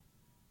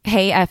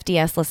Hey,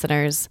 FDS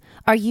listeners.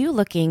 Are you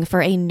looking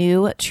for a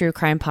new true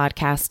crime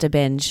podcast to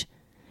binge?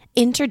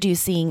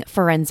 Introducing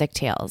Forensic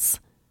Tales.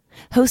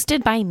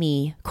 Hosted by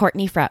me,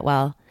 Courtney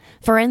Fretwell,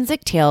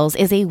 Forensic Tales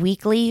is a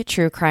weekly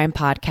true crime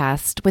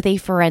podcast with a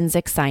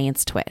forensic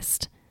science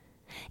twist.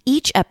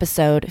 Each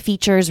episode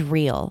features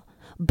real,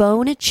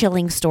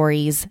 bone-chilling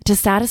stories to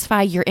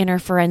satisfy your inner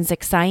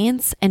forensic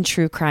science and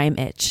true crime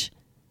itch.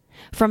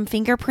 From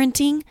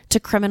fingerprinting to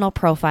criminal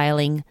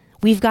profiling,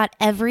 we've got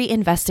every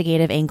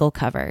investigative angle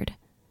covered.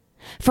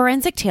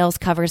 Forensic Tales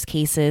covers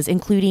cases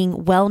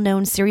including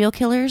well-known serial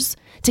killers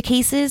to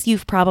cases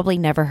you've probably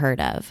never heard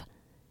of.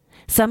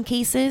 Some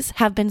cases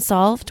have been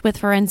solved with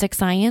forensic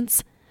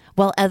science,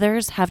 while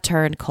others have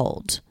turned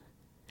cold.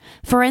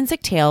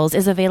 Forensic Tales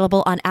is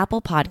available on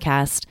Apple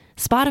Podcast,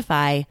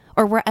 Spotify,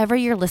 or wherever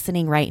you're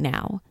listening right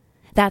now.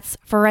 That's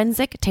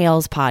Forensic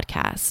Tales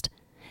Podcast,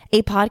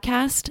 a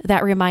podcast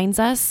that reminds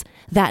us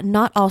that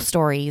not all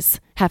stories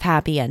have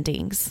happy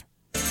endings.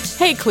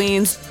 Hey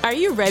Queens, are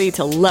you ready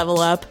to level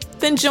up?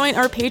 Then join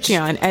our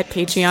Patreon at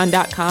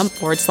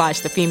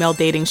patreon.com/The Female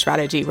Dating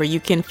Strategy, where you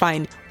can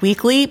find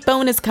weekly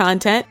bonus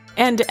content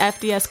and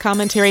FDS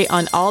commentary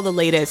on all the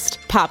latest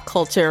pop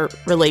culture,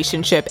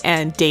 relationship,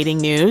 and dating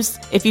news.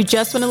 If you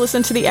just want to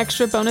listen to the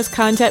extra bonus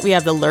content, we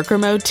have the Lurker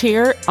Mode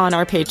tier on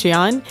our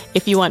Patreon.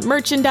 If you want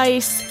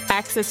merchandise,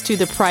 access to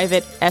the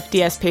private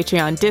FDS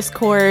Patreon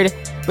Discord,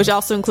 which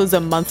also includes a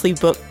monthly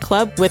book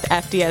club with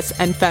FDS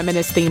and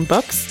feminist-themed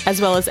books,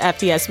 as well as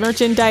FDS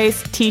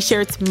merchandise,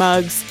 t-shirts,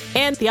 mugs,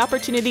 and the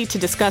opportunity to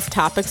discuss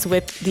topics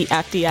with the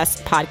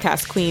FDS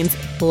Podcast Queens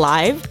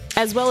live,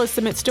 as well as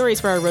submit stories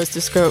for our Rose to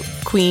Scrote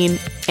Queen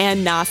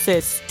and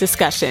Nuances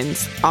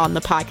discussions on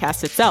the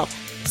podcast itself.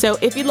 So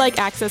if you'd like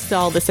access to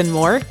all this and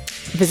more,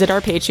 visit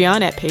our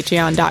Patreon at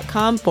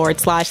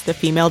patreon.com/The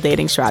Female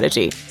Dating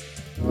Strategy.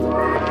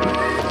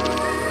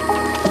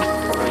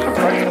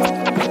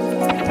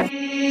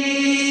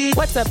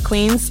 What's up,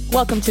 Queens?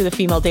 Welcome to the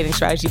Female Dating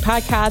Strategy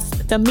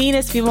Podcast, the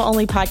meanest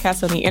female-only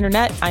podcast on the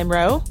internet. I'm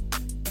Ro.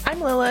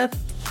 I'm Lilith.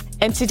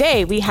 And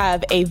today we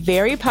have a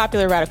very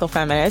popular radical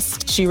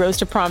feminist. She rose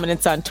to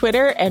prominence on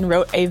Twitter and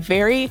wrote a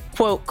very,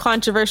 quote,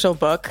 controversial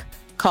book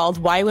called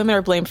Why Women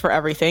Are Blamed for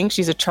Everything.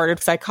 She's a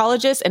chartered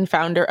psychologist and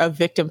founder of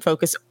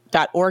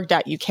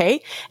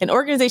victimfocus.org.uk, an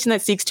organization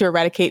that seeks to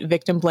eradicate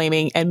victim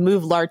blaming and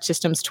move large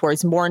systems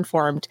towards more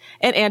informed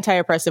and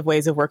anti-oppressive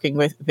ways of working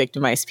with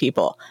victimized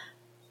people.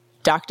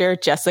 Dr.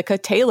 Jessica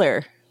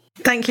Taylor.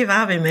 Thank you for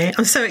having me.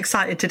 I'm so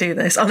excited to do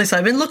this. Honestly,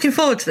 I've been looking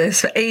forward to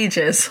this for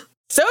ages.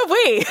 So have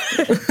we.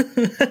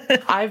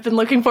 I've been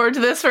looking forward to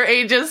this for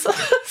ages,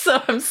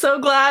 so I'm so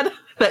glad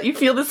that you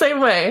feel the same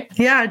way.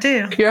 Yeah, I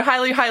do. You're a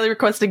highly, highly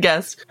requested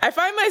guest. I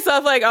find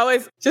myself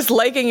always just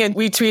liking and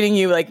retweeting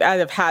you out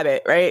of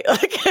habit, right?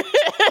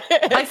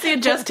 I see a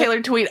Jess Taylor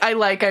tweet, I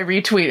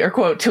retweet or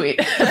quote tweet.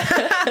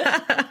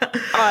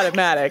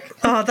 Automatic.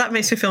 Oh, that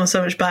makes me feel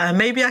so much better.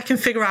 Maybe I can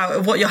figure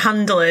out what your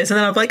handle is and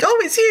then I'll be like,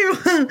 oh, it's you.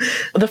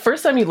 The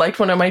first time you liked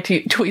one of my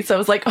tweets, I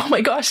was like, oh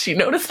my gosh, she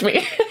noticed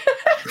me.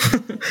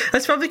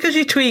 That's probably because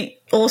you tweet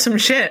awesome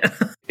shit.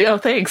 Oh,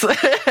 thanks.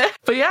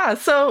 But yeah,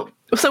 so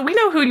we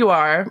know who you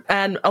are,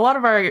 and a lot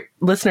of our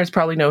listeners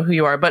probably know who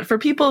you are. But for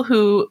people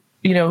who,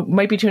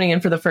 might be tuning in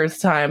for the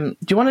first time,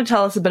 do you want to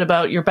tell us a bit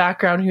about your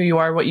background, who you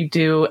are, what you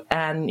do,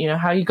 and,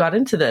 how you got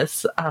into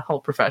this whole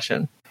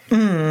profession?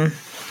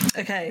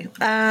 Okay.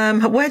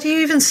 Where do you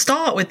even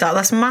start with that?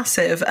 That's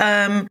massive.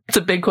 It's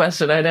a big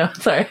question, I know.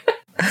 Sorry.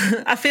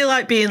 I feel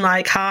like being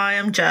hi,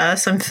 I'm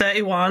Jess, I'm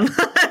 31.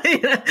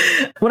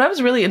 What I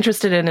was really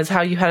interested in is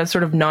how you had a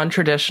sort of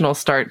non-traditional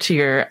start to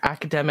your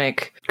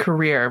academic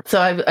career. So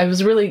I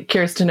was really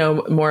curious to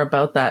know more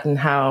about that and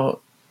how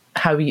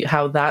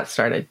that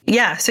started.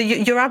 Yeah, so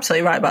you're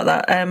absolutely right about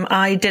that.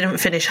 I didn't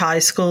finish high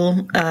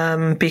school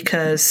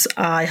because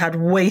I had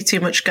way too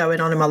much going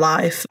on in my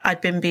life.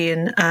 I'd been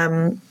being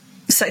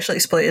sexually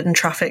exploited and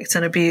trafficked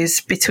and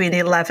abused between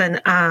 11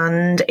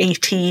 and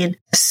 18.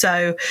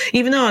 So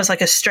even though I was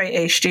a straight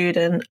A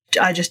student,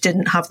 I just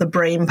didn't have the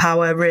brain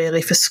power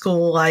really for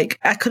school. I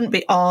couldn't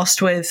be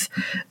arsed with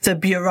the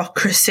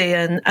bureaucracy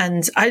and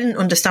I didn't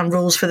understand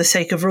rules for the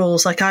sake of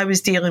rules. I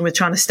was dealing with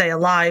trying to stay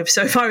alive.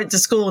 So if I went to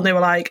school and they were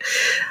like,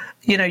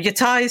 your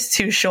tie's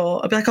too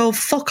short, I'd be like, oh,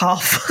 fuck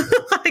off.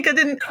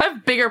 I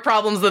have bigger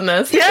problems than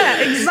this.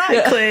 Yeah,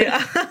 exactly.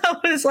 I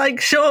was like,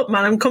 shut up,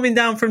 man, I'm coming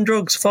down from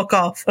drugs, fuck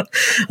off.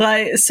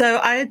 So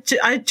I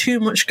had too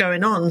much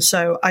going on.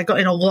 So I got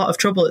in a lot of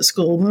trouble at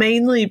school,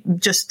 mainly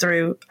just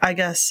through, I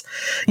guess,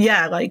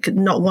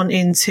 not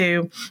wanting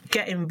to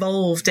get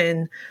involved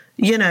in,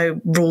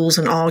 rules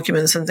and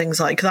arguments and things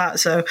like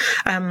that. So,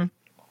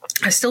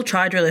 I still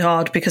tried really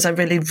hard because I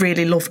really,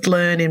 really loved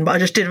learning, but I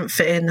just didn't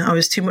fit in. I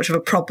was too much of a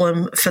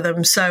problem for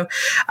them. So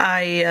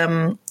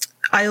I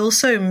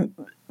also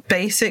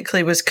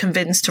basically was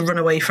convinced to run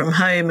away from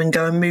home and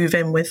go and move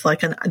in with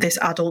this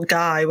adult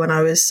guy when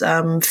I was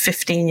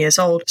 15 years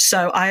old.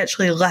 So I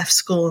actually left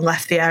school and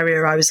left the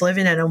area I was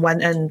living in and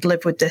went and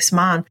lived with this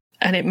man.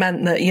 And it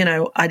meant that,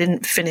 I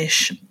didn't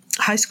finish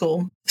high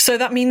school. So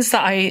that means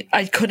that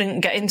I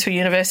couldn't get into a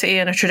university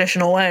in a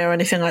traditional way or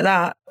anything like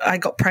that. I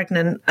got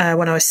pregnant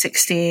when I was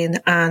 16,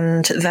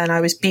 and then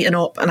I was beaten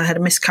up and I had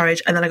a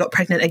miscarriage, and then I got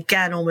pregnant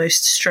again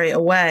almost straight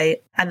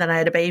away. And then I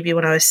had a baby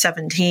when I was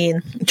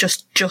 17,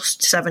 just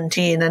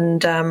 17.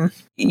 And,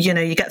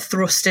 you get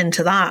thrust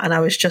into that. And I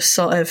was just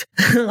sort of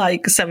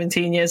like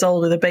 17 years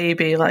old with a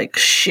baby, like,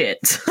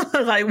 shit,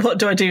 like, what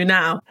do I do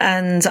now?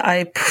 And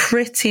I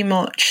pretty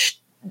much,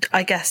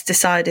 I guess,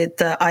 decided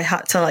that I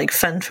had to like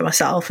fend for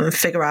myself and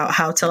figure out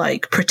how to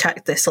like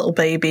protect this little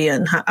baby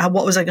and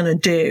what was I going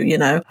to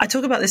do. I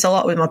talk about this a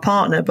lot with my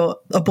partner, but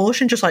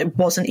abortion just like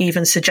wasn't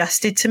even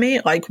suggested to me.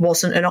 It like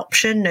wasn't an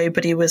option.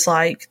 Nobody was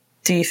like,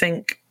 do you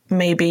think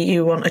maybe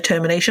you want a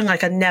termination?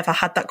 Like, I never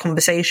had that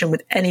conversation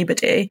with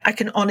anybody. I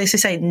can honestly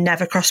say it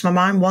never crossed my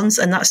mind once.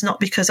 And that's not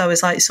because I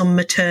was like some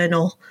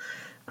maternal,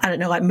 I don't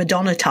know, like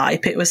Madonna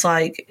type. It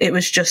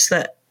was just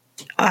that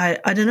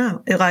I don't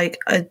know, like,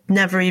 I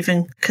never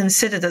even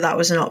considered that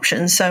was an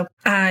option. So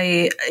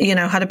I,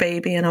 had a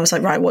baby and I was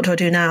like, right, what do I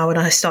do now? And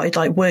I started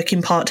like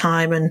working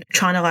part-time and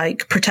trying to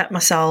like protect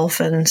myself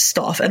and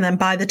stuff. And then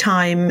by the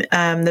time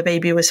the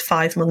baby was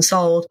 5 months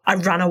old, I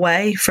ran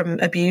away from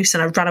abuse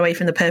and I ran away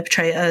from the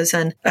perpetrators,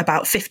 and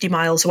about 50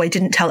 miles away,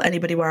 didn't tell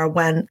anybody where I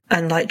went,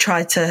 and like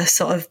tried to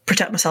sort of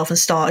protect myself and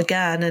start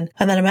again. And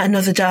then I met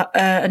another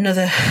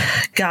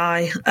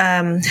guy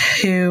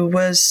who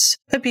was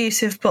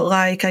abusive, but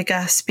like, I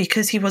guess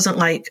because he wasn't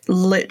like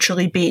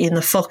literally beating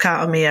the fuck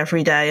out of me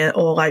every day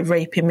or like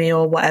raping me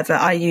or whatever,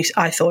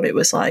 I thought it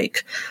was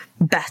like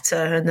better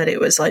and that it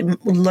was like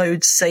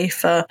loads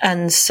safer.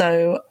 And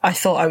so I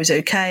thought I was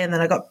okay. And then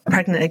I got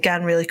pregnant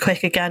again really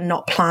quick, again,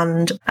 not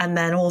planned. And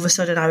then all of a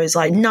sudden I was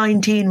like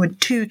 19 with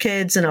 2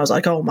 kids. And I was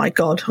like, oh my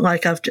God,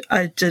 like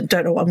I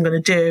don't know what I'm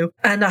going to do.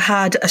 And I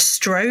had a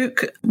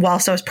stroke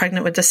whilst I was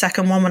pregnant with the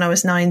second one when I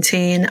was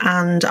 19.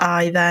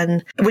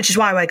 And which is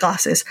why I wear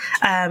glasses.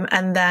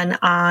 And then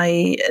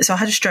I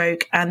had a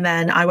stroke, and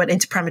then I went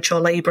into premature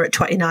labor at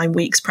 29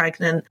 weeks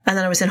pregnant. And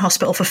then I was in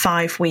hospital for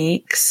 5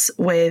 weeks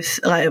with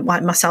like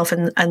myself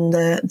and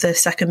the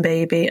second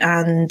baby.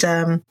 And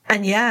then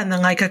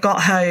like I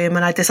got home and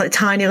I had this like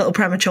tiny little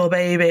premature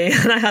baby,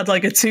 and I had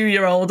like a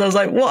 2-year-old. I was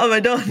like, what have I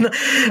done?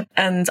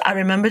 And I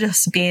remember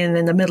just being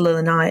in the middle of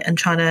the night and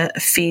trying to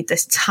feed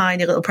this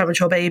tiny little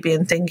premature baby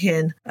and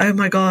thinking, oh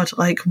my God,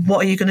 like,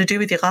 what are you going to do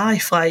with your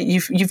life? Like,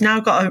 you've now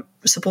got to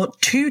support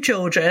 2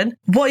 children.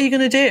 What are you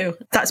going to do?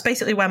 That's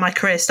basically where my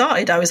career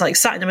started. I was like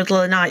sat in the middle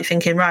of the night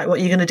thinking, right, what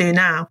are you going to do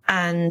now?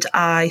 And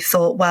I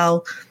thought,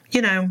 well,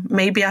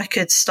 maybe I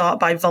could start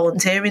by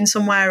volunteering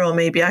somewhere, or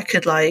maybe I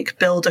could like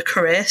build a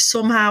career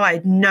somehow. I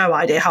had no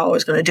idea how I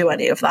was going to do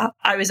any of that.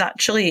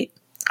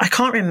 I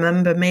can't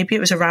remember, maybe it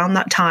was around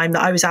that time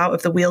that I was out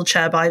of the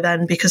wheelchair by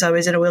then, because I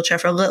was in a wheelchair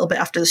for a little bit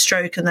after the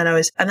stroke, and then I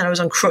was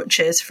on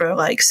crutches for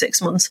like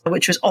 6 months,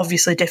 which was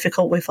obviously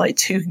difficult with like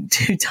two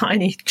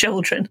tiny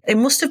children. It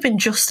must have been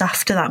just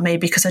after that,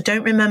 maybe, because I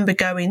don't remember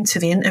going to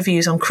the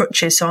interviews on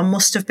crutches, so I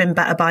must have been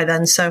better by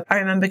then. So I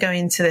remember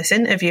going to this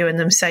interview and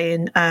them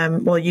saying,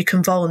 well, you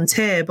can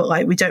volunteer, but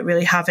like we don't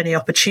really have any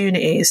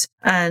opportunities.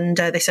 And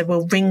they said,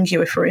 we'll ring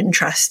you if we're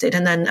interested.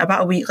 And then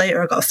about a week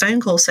later, I got a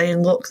phone call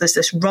saying, look, there's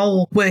this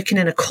role working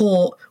in a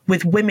court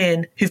with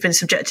women who've been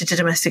subjected to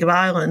domestic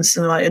violence.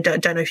 And like, I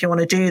don't know if you want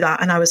to do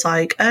that. And I was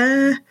like,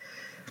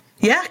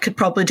 yeah, I could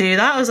probably do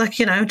that. I was like,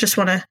 just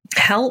want to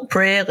help,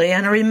 really.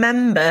 And I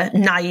remember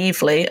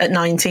naively at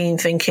 19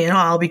 thinking, oh,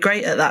 I'll be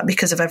great at that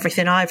because of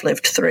everything I've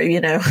lived through,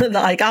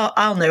 like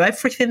I'll know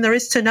everything there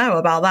is to know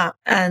about that.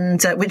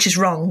 And which is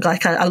wrong.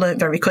 Like I learned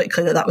very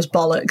quickly that was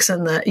bollocks,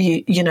 and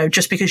that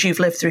just because you've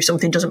lived through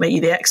something doesn't make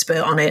you the expert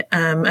on it.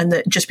 And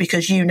that just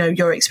because you know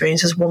your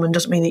experience as a woman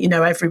doesn't mean that you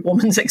know every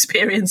woman's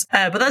experience.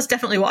 But that's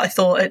definitely what I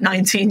thought at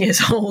 19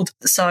 years old.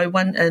 So I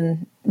went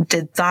and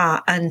did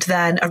that. And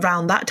then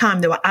around that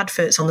time, there were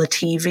adverts on the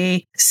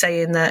TV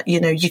saying that,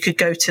 you could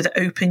go to the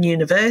Open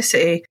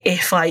University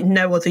if like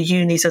no other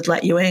unis had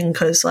let you in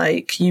because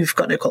like you've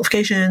got no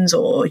qualifications,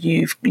 or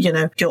you're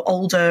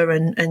older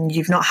and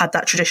you've not had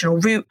that traditional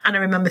route. And I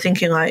remember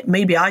thinking like,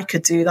 maybe I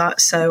could do that.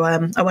 So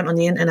I went on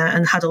the internet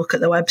and had a look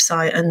at the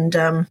website, and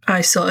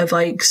I sort of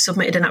like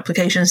submitted an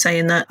application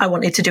saying that I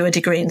wanted to do a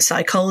degree in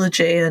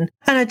psychology. And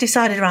I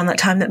decided around that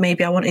time that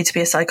maybe I wanted to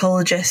be a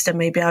psychologist, and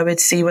maybe I would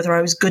see whether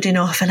I was good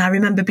enough. And I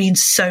remember being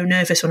so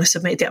nervous when I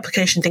submitted the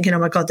application, thinking, oh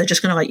my God, they're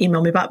just going to like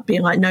email me back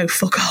being like, no,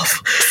 fuck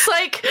off.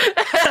 Like,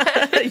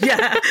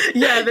 yeah,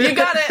 you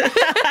got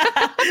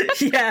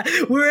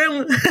it.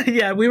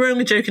 we were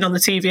only joking on the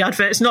TV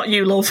advert. It's not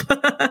you, love.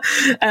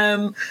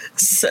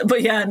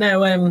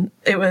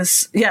 It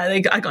was, I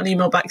got an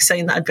email back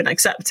saying that I'd been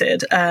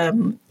accepted,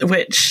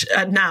 which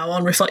now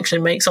on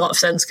reflection makes a lot of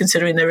sense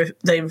considering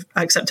they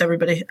accept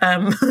everybody.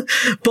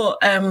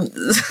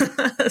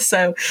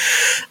 So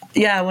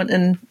yeah, I went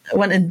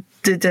and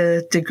did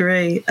a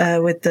degree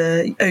with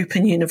the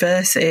Open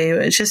University,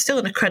 which is still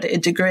an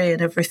accredited degree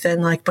and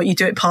everything, like, but you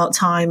do it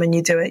part-time and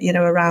you do it, you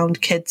know,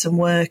 around kids and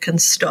work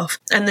and stuff.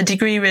 And the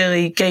degree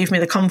really gave me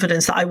the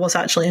confidence that I was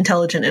actually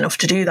intelligent enough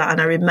to do that.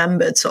 And I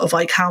remembered sort of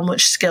like how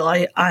much skill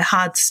I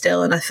had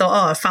still. And I thought,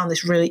 oh, I found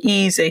this really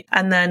easy.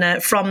 And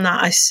then from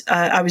that,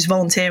 I was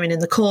volunteering in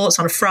the courts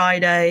on a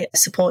Friday,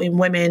 supporting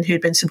women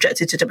who'd been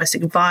subjected to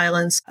domestic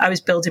violence. I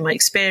was building my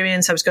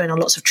experience. I was going on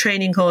lots of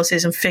training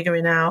courses and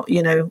figuring out,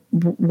 you know,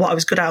 what I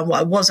was good at and what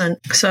I wasn't.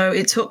 So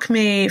it took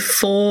me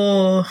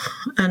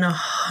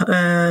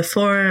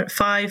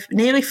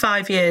nearly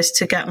 5 years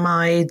to get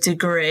my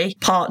degree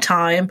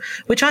part-time,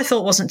 which I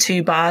thought wasn't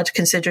too bad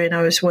considering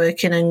I was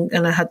working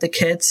and I had the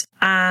kids.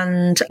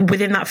 And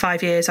within that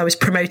 5 years, I was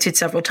promoted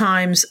several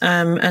times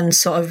and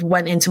sort of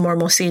went into more and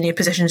more senior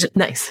positions.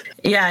 Nice.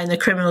 Yeah, in the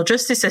criminal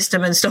justice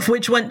system and stuff,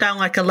 which went down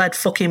like a lead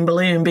fucking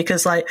balloon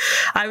because like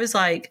I was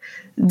like,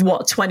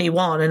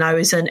 21 and I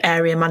was an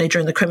area manager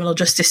in the criminal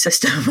justice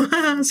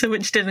system, so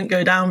which didn't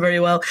go down very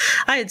well.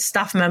 I had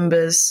staff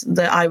members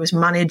that I was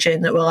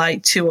managing that were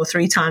like 2 or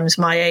 3 times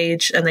my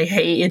age and they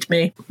hated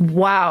me.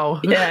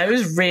 Wow. Yeah, it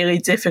was really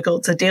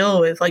difficult to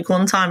deal with. Like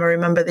one time I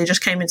remember they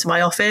just came into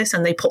my office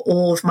and they put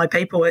all of my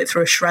paperwork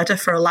through a shredder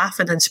for a laugh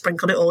and then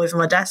sprinkled it all over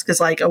my desk as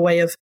like a way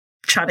of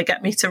trying to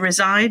get me to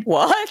resign.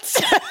 What?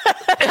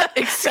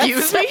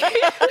 Excuse me?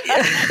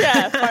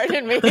 Yeah,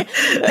 pardon me.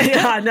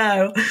 Yeah, I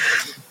know.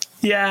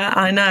 Yeah,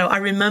 I know. I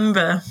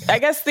remember. I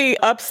guess the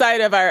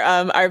upside of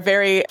our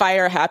very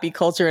fire happy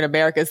culture in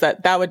America is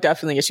that would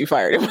definitely get you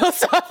fired in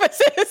most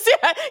offices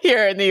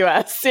here in the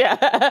US.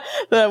 Yeah,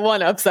 the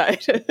one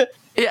upside.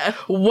 Yeah,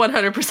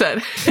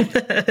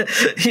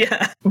 100%.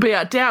 Yeah. But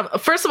yeah, damn.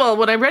 First of all,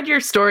 when I read your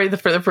story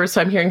for the first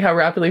time, hearing how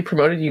rapidly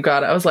promoted you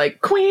got, I was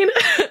like, Queen,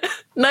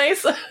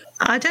 nice.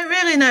 I don't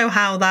really know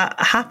how that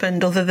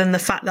happened other than the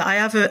fact that I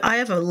have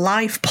a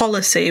life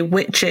policy,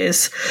 which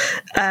is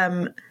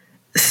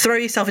throw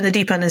yourself in the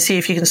deep end and see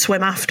if you can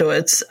swim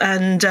afterwards.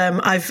 And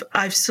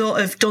I've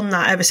sort of done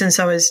that ever since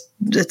I was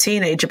a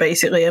teenager,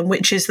 basically. And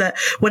which is that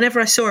whenever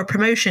I saw a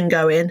promotion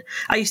going,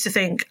 I used to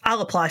think, I'll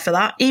apply for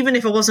that, even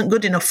if I wasn't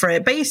good enough for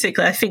it.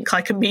 Basically, I think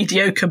like a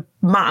mediocre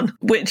man,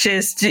 which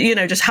is, you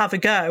know, just have a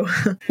go.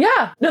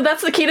 Yeah, no,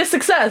 that's the key to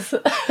success.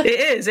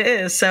 It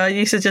is. So I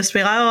used to just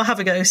be like, oh,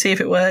 have a go, see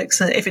if it works.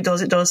 And if it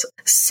does, it does.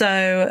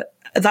 So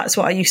that's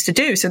what I used to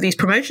do. So these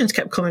promotions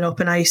kept coming up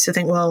and I used to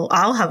think, well,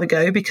 I'll have a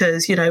go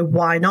because, you know,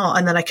 why not?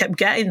 And then I kept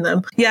getting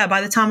them. Yeah, by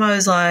the time I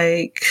was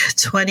like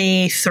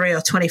 23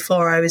 or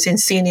 24, I was in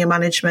senior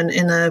management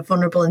in the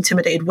vulnerable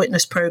intimidated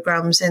witness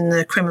programs in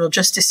the criminal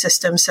justice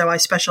system. So I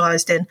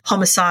specialized in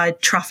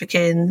homicide,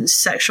 trafficking,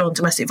 sexual and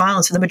domestic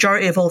violence. And the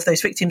majority of all of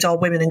those victims are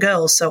women and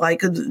girls. So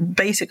like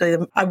basically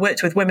I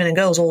worked with women and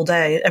girls all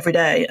day, every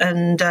day.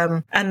 And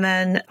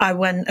then I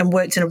went and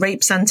worked in a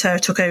rape center,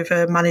 took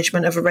over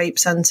management of a rape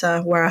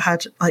center where I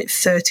had like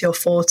 30 or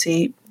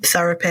 40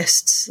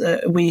 therapists.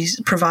 We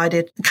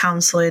provided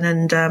counselling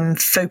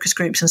and focus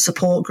groups and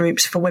support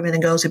groups for women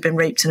and girls who've been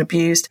raped and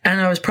abused.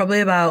 And I was probably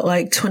about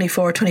like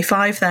 24 or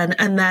 25 then.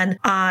 And then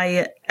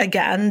I,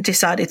 again,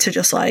 decided to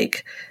just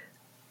like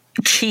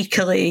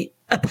cheekily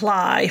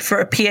apply for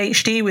a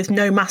PhD with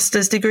no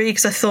master's degree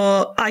because I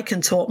thought I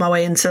can talk my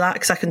way into that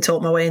because I can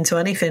talk my way into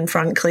anything,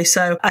 frankly.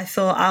 So I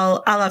thought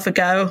I'll have a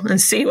go and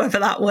see whether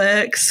that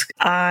works.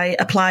 I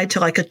applied to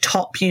like a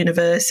top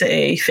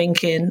university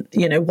thinking,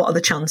 you know, what are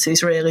the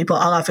chances really, but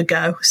I'll have a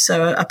go.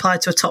 So I applied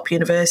to a top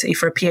university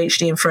for a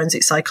PhD in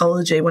forensic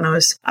psychology when I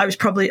must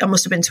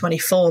have been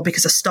 24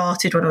 because I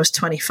started when I was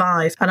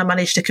 25 and I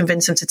managed to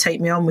convince them to take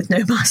me on with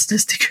no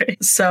master's degree.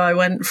 So I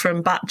went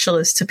from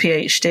bachelor's to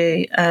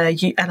PhD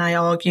and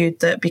I argued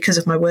that because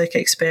of my work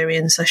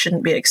experience, I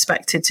shouldn't be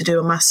expected to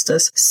do a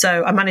master's.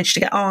 So I managed to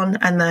get on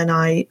and then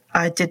I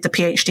did the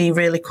PhD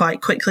really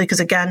quite quickly because,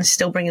 again,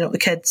 still bringing up the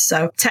kids.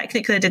 So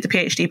technically I did the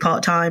PhD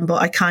part-time,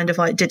 but I kind of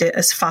like did it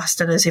as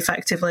fast and as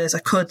effectively as I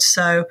could.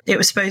 So it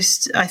was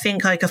I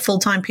think like a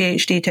full-time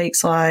PhD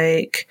takes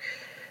like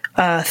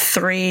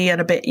 3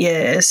 and a bit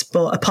years,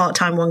 but a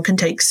part-time one can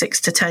take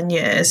 6 to 10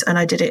 years. And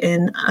I did it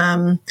in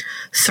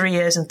 3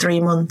 years and 3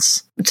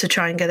 months to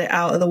try and get it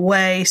out of the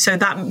way. So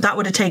that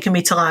would have taken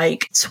me to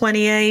like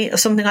 28 or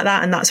something like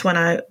that. And that's when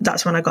I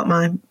got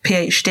my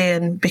PhD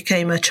and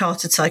became a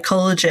chartered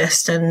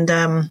psychologist. And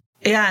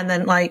and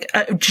then like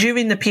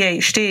during the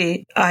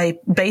PhD, I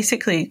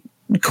basically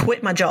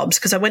quit my jobs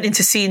because I went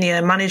into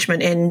senior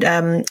management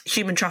in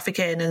human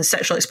trafficking and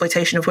sexual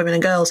exploitation of women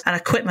and girls. And I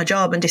quit my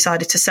job and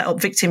decided to set up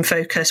Victim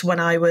Focus when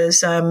I was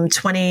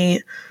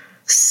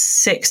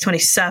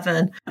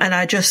 27. And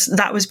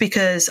that was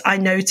because I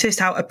noticed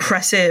how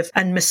oppressive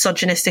and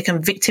misogynistic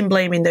and victim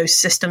blaming those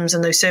systems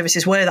and those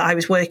services were that I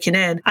was working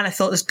in. And I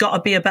thought there's got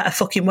to be a better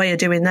fucking way of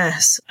doing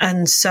this.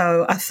 And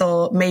so I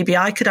thought maybe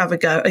I could have a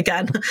go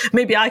again.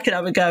 Maybe I could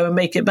have a go and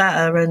make it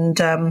better. And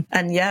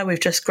yeah, we've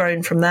just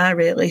grown from there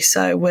really.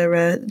 So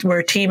we're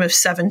a team of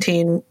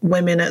 17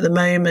 women at the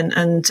moment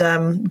and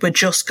we're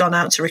just gone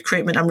out to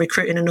recruitment. I'm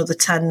recruiting another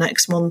 10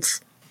 next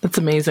month. That's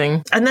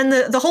amazing. And then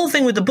the whole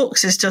thing with the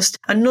books is just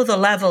another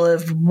level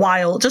of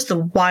just a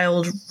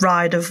wild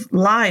ride of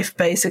life,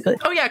 basically.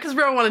 Oh, yeah, because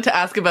Ro wanted to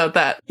ask about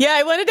that. Yeah,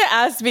 I wanted to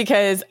ask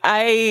because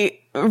I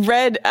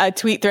read a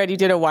tweet thread you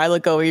did a while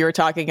ago where you were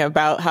talking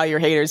about how your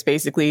haters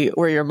basically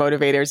were your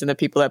motivators and the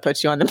people that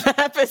put you on the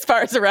map as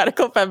far as a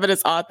radical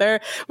feminist author,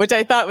 which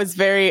I thought was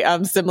very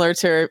similar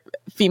to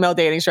female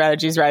dating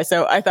strategies, right?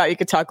 So I thought you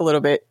could talk a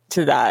little bit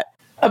to that.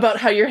 About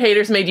how your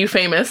haters made you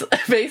famous,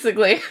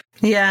 basically.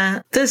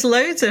 Yeah,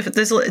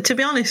 to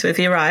be honest with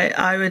you, right,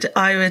 I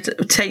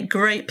would take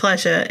great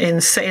pleasure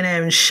in sitting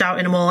here and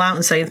shouting them all out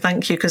and saying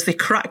thank you, because they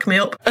crack me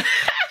up.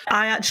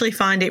 I actually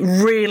find it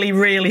really,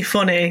 really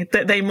funny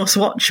that they must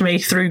watch me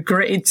through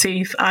gritted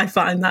teeth. I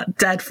find that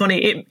dead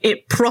funny.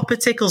 It proper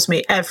tickles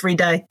me every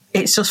day.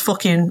 It's just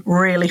fucking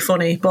really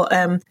funny. But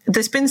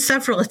there's been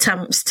several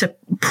attempts to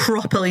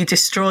properly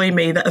destroy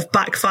me that have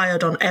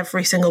backfired on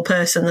every single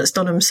person that's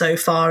done them so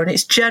far. And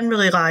it's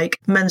generally like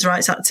men's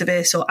rights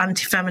activists or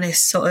anti-feminist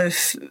sort of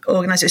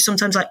organisations.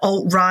 Sometimes like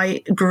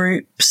alt-right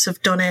groups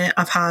have done it.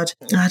 I've had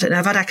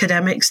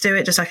academics do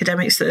it, just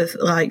academics that have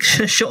like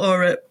shut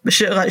her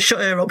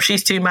up,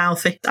 she's too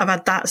mouthy. I've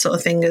had that sort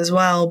of thing as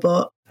well.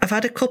 But I've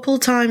had a couple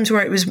times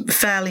where it was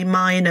fairly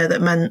minor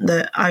that meant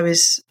that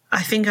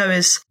I think I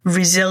was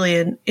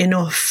resilient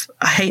enough.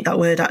 I hate that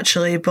word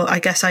actually, but I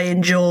guess I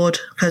endured,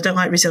 because I don't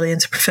like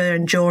resilience, I prefer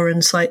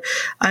endurance. Like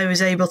I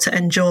was able to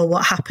endure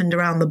what happened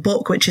around the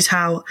book, which is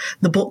how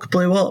the book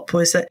blew up,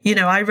 was that, you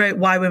know, I wrote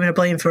Why Women Are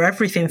Blamed for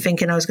Everything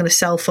thinking I was going to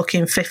sell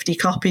fucking 50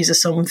 copies or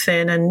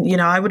something. And, you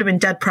know, I would have been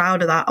dead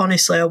proud of that.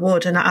 Honestly, I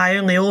would. And I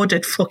only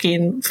ordered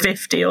fucking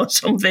 50 or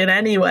something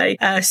anyway.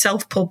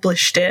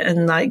 Self-published it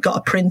and like got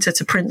a printer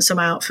to print some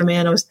out for me.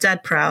 And I was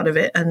dead proud of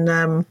it.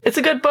 And it's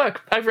a good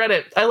book. I've read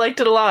it. I liked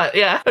it a lot.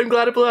 Yeah, I'm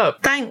glad it blew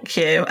up. Thank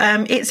you.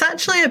 It's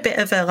actually a bit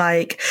of a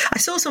like, I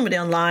saw somebody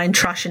online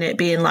trashing it,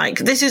 being like,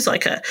 this is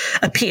like a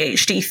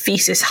PhD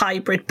thesis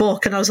hybrid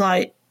book. And I was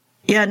like,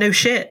 yeah, no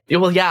shit.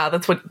 Well, yeah,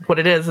 that's what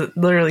it is. It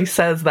literally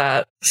says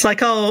that. It's like,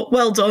 oh,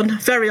 well done.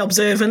 Very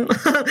observant.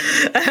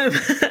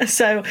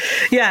 So,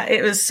 yeah,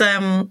 it was...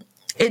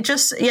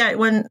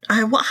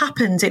 what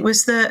happened, it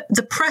was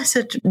the press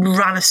had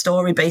ran a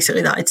story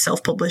basically that I'd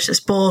self-published this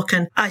book,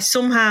 and I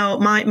somehow,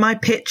 my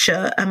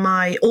picture and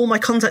all my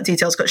contact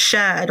details got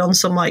shared on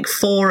some like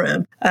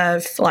forum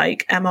of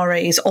like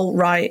MRA's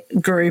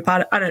alt-right group.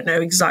 I don't know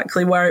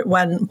exactly where it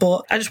went,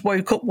 but I just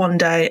woke up one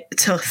day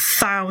to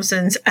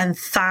thousands and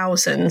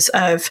thousands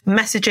of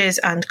messages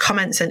and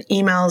comments and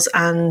emails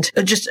and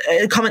just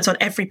comments on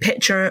every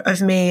picture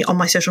of me on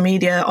my social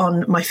media,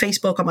 on my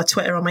Facebook, on my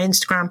Twitter, on my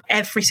Instagram.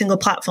 Every single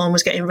platform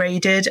was getting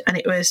raided, and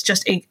it was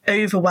just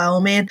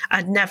overwhelming.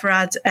 I'd never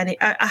had any.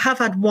 I have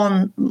had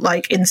one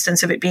like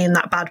instance of it being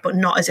that bad, but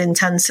not as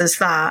intense as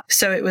that.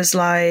 So it was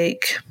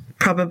like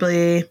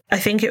probably, I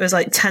think it was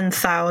like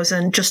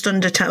 10,000, just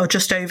under 10 or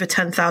just over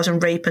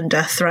 10,000 rape and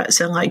death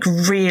threats and like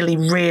really,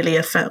 really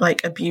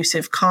like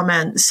abusive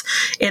comments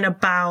in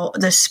about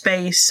the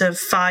space of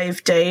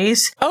 5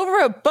 days. Over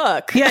a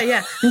book.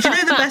 Yeah. And do you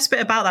know the best bit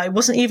about that? It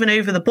wasn't even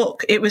over the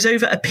book. It was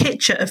over a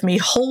picture of me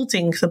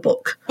holding the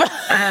book.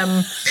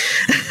 And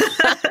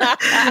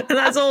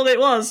that's all it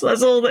was.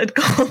 That's all that had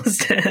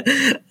caused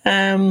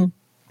it.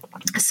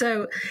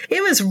 So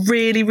it was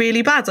really,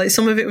 really bad. Like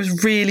some of it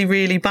was really,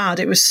 really bad.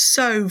 It was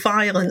so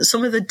violent.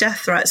 Some of the death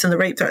threats and the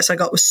rape threats I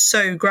got was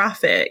so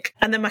graphic.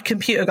 And then my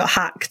computer got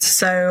hacked.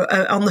 So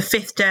on the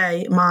 5th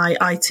day, my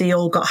IT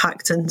all got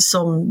hacked and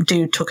some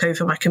dude took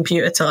over my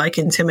computer to like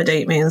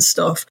intimidate me and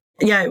stuff.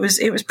 Yeah, it was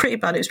pretty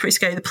bad. It was pretty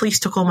scary. The police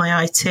took all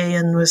my IT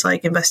and was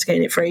like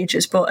investigating it for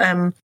ages. But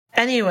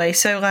anyway,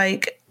 so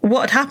like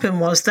what had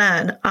happened was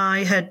then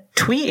I had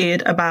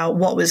tweeted about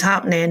what was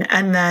happening,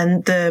 and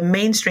then the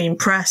mainstream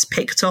press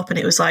picked up and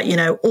it was like, you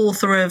know,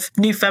 author of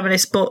new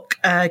feminist book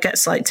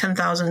gets like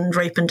 10,000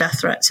 rape and death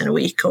threats in a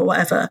week or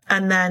whatever.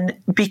 And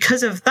then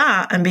because of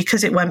that and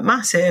because it went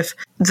massive,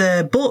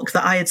 the book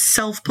that I had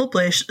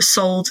self-published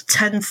sold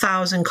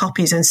 10,000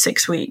 copies in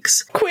 6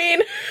 weeks.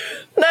 Queen.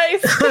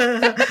 Nice.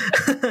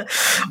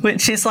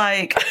 Which is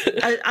like,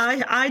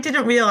 I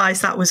didn't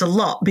realize that was a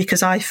lot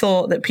because I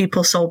thought that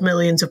people sold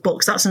millions of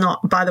books. That's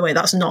not, by the way,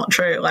 that's not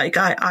true. Like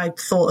I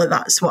thought that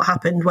that's what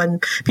happened when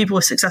people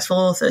were successful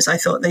authors. I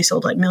thought they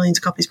sold like millions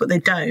of copies, but they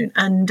don't.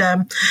 And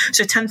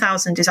so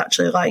 10,000 is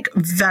actually like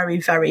very,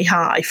 very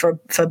high for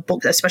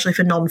books, especially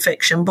for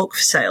non-fiction book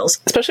sales.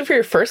 Especially for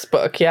your first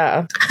book,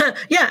 yeah.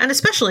 Yeah, and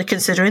especially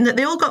considering that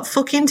they all got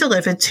fucking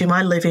delivered to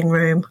my living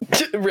room.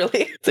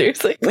 Really?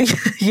 Seriously?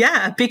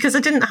 Yeah, because I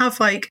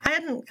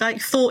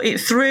hadn't thought it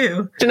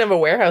through. Didn't have a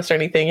warehouse or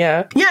anything,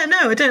 yeah. Yeah,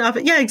 no, I didn't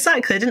have, yeah,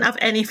 exactly. I didn't have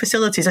any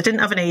facilities. I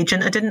didn't have an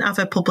agent. I didn't have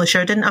a publisher.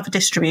 I didn't have a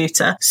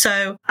distributor.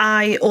 So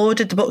I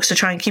ordered the books to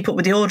try and keep up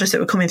with the orders that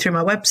were coming through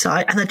my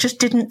website, and I just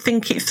didn't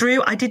think it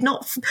through. I did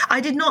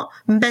not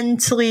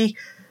mentally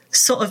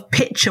sort of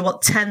picture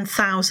what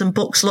 10,000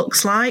 books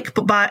looks like,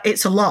 but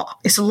it's a lot.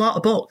 It's a lot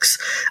of books.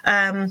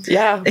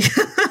 Yeah.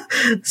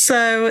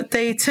 So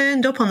they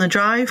turned up on the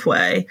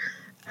driveway,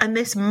 and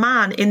this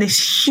man in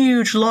this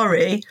huge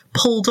lorry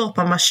pulled up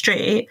on my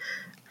street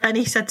And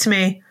he said to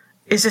me,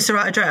 is this the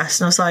right address?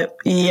 And I was like,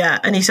 yeah.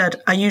 And he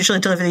said, I usually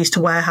deliver these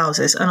to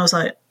warehouses. And I was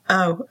like,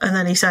 oh. And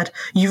then he said,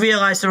 you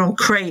realise they're on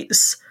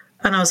crates?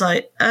 And I was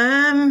like,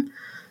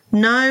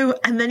 no.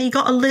 And then he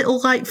got a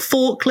little like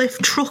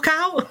forklift truck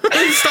out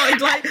and started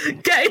like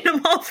getting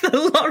them off the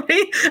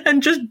lorry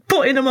and just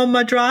putting them on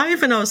my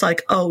drive. And I was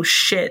like, oh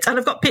shit. And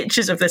I've got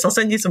pictures of this. I'll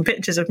send you some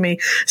pictures of me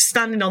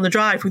standing on the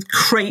drive with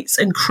crates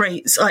and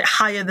crates, like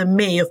higher than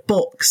me, of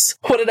books.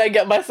 What did I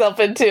get myself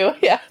into?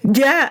 Yeah.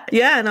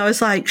 Yeah. And I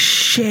was like,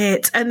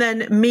 shit. And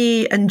then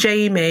me and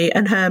Jamie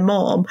and her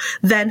mom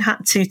then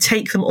had to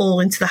take them all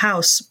into the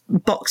house,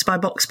 box by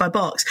box by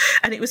box.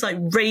 And it was like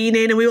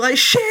raining and we were like,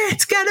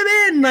 shit, get them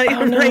in. Like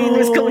rain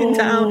was coming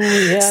down.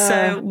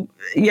 So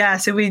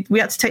we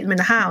had to take them in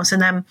the house.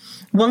 And then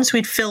once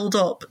we'd filled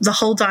up the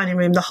whole dining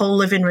room, the whole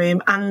living room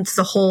and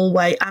the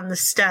hallway and the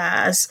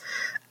stairs,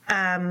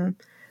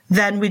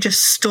 then we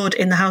just stood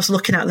in the house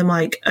looking at them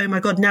like, oh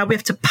my God, now we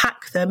have to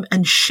pack them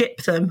and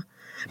ship them.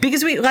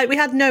 Because we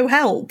had no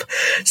help.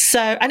 So,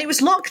 and it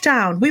was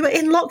lockdown. We were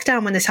in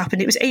lockdown when this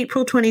happened. It was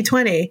April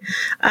 2020.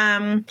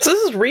 So this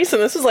is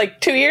recent. This was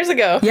like 2 years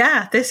ago.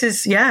 Yeah,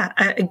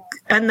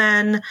 and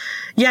then,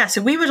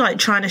 so we were like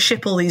trying to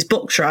ship all these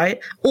books,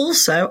 right?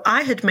 Also,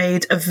 I had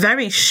made a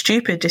very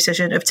stupid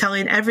decision of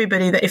telling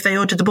everybody that if they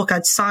ordered the book,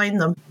 I'd sign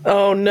them.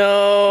 Oh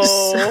no.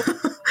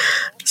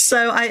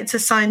 So I had to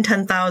sign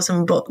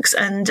 10,000 books.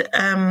 And,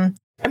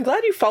 I'm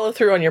glad you follow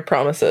through on your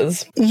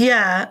promises.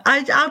 Yeah,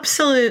 I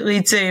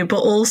absolutely do. But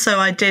also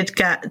I did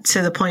get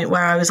to the point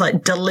where I was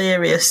like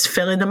delirious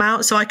filling them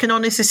out. So I can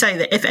honestly say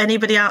that if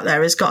anybody out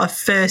there has got a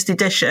first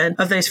edition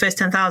of those first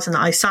 10,000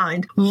 that I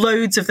signed,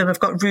 loads of them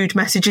have got rude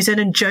messages in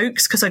and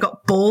jokes because I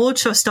got bored.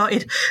 So I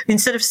started,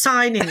 instead of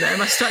signing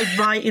them, I started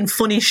writing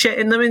funny shit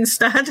in them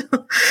instead.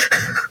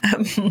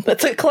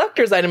 That's a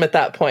collector's item at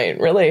that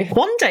point, really.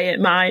 One day it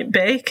might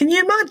be. Can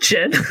you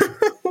imagine?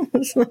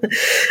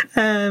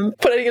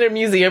 Putting it in a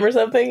museum or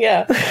something,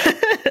 yeah.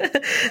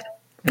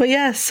 But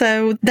yeah,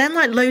 so then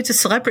like loads of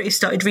celebrities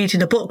started reading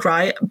the book,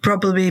 right?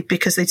 Probably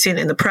because they'd seen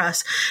it in the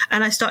press.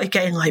 And I started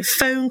getting like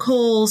phone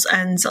calls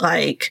and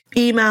like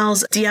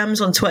emails, DMs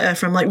on Twitter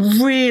from like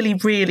really,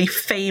 really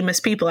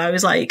famous people. I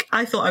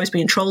thought I was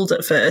being trolled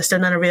at first.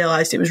 And then I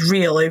realized it was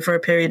real over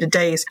a period of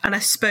days. And I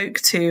spoke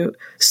to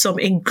some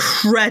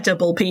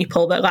incredible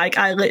people that like,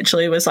 I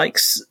literally was like,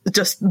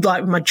 just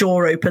like my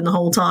jaw open the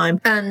whole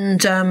time.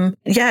 And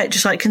it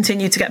just like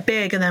continued to get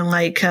big. And then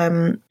like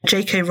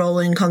JK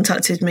Rowling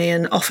contacted me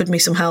and offered me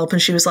some help,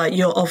 and she was like,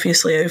 you're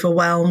obviously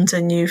overwhelmed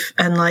and you've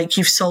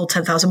sold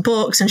 10,000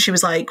 books. And she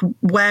was like,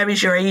 where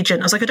is your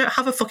agent? I was like, I don't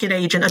have a fucking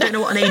agent. I don't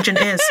know what an agent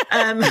is.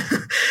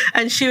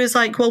 And she was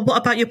like, well, what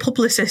about your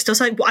publicist? I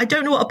was like, well, I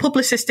don't know what a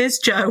publicist is,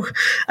 Joe.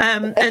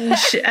 And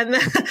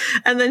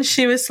then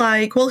she was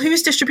like, well,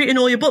 who's distributing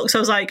all your books? I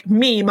was like,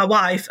 me, my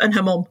wife and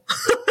her mum.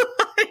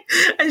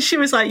 And she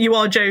was like, you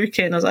are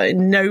joking. I was like,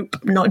 nope,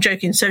 not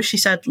joking. So she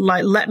said,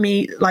 like, let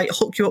me like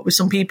hook you up with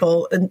some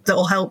people and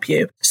that'll help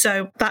you.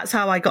 So that's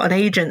how I got an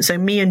agent. So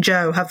me and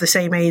Joe have the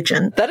same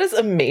agent. That is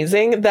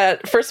amazing.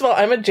 That, first of all,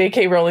 I'm a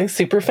J.K. Rowling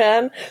super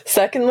fan.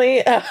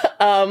 Secondly,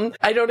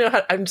 I don't know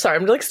how, I'm sorry,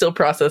 I'm like still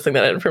processing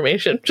that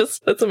information.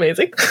 Just, that's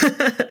amazing.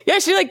 Yeah,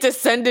 she like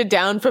descended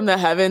down from the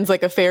heavens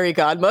like a fairy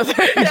godmother.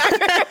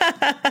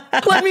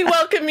 Let me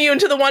welcome you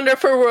into the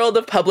wonderful world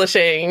of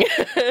publishing.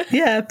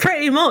 Yeah,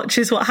 pretty much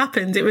is what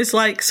happened. It was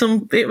like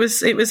it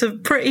was a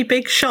pretty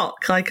big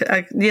shock. Like,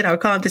 I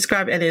can't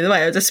describe it any other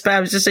way. I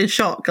was just in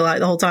shock like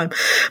the whole time.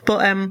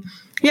 But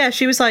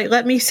she was like,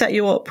 let me set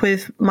you up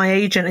with my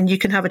agent and you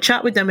can have a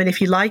chat with them. And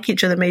if you like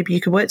each other, maybe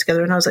you could work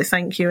together. And I was like,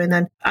 thank you. And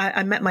then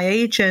I met my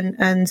agent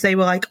and they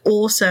were like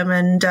awesome.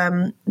 And,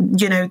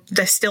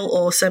 they're still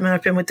awesome. And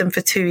I've been with them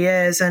for 2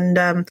 years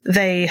and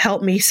they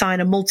helped me sign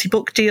a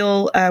multi-book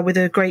deal with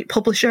a great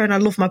publisher. And I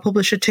love my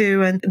publisher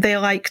too. And they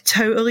like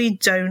totally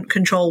don't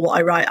control what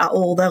I write at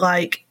all. They're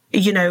like,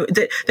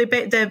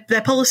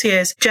 their policy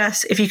is,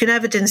 Jess, if you can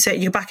evidence it,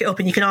 you back it up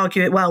and you can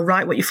argue it well,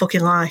 write what you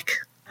fucking like.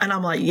 And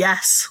I'm like,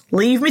 yes,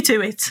 leave me to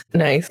it.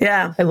 Nice.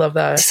 Yeah. I love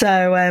that.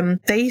 So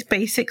they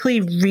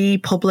basically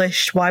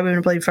republished Why Women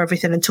Are Blamed for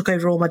Everything and took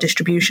over all my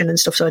distribution and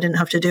stuff, so I didn't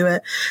have to do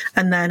it.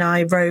 And then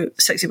I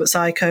wrote Sexy But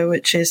Psycho,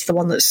 which is the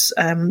one that's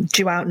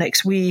due out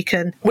next week.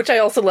 And which I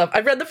also love.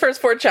 I've read the first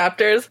 4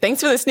 chapters.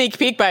 Thanks for the sneak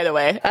peek, by the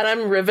way. And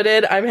I'm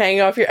riveted. I'm hanging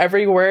off your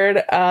every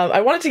word.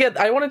 I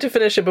wanted to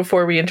finish it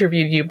before we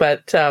interviewed you,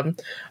 but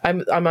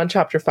I'm on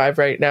chapter 5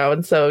 right now.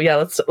 And so, yeah,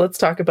 let's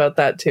talk about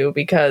that too,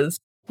 because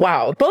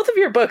wow, both of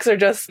your books are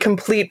just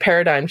complete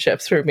paradigm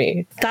shifts for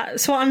me.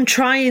 That's what I'm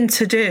trying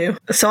to do.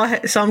 So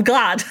I'm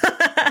glad.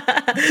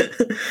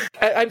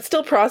 I'm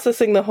still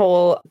processing the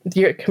whole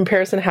your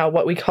comparison, how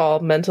what we call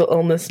mental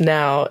illness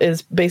now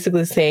is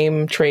basically the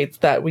same traits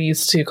that we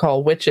used to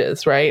call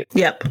witches, right?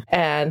 Yep.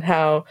 And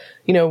how,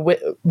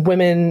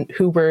 women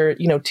who were,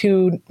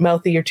 too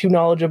mouthy or too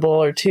knowledgeable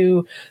or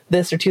too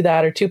this or too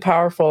that or too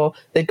powerful,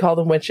 they'd call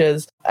them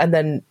witches. and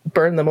then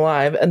burn them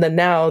alive. And then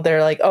now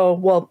they're like, oh,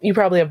 well, you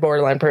probably have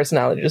borderline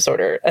personality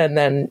disorder. And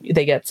then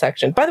they get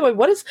sectioned. By the way,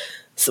 what does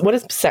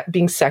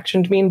being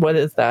sectioned mean? What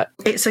is that?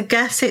 I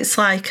guess it's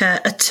like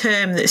a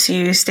term that's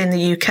used in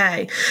the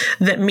UK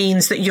that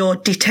means that you're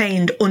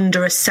detained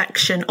under a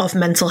section of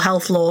mental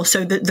health law.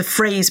 So that the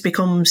phrase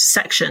becomes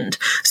sectioned.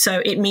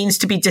 So it means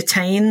to be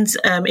detained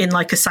in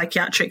like a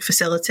psychiatric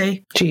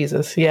facility.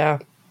 Jesus, yeah.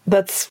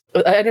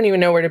 I don't even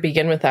know where to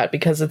begin with that,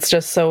 because it's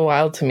just so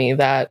wild to me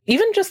that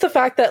even just the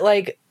fact that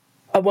like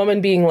a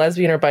woman being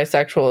lesbian or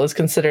bisexual is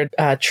considered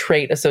a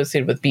trait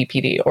associated with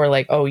BPD, or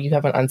like, oh, you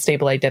have an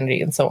unstable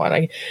identity and so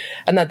on.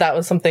 And that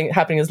was something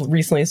happening as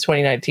recently as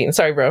 2019.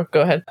 Sorry, bro,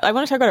 go ahead. I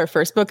want to talk about our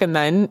first book and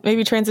then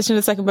maybe transition to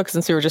the second book,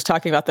 since we were just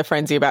talking about the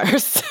frenzy about her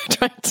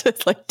trying to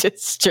like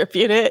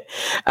distribute it.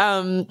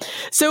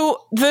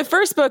 So the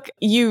first book,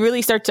 you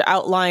really start to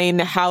outline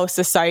how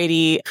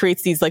society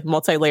creates these like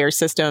multi-layer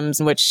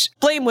systems in which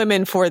blame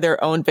women for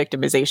their own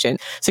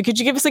victimization. So could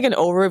you give us like an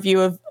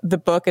overview of the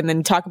book and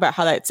then talk about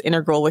how that's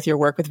integral with your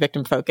work with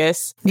victim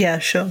focus? Yeah,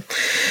 sure.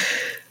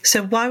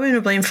 So Why Women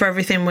Are Blamed for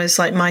Everything was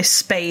like my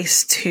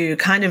space to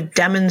kind of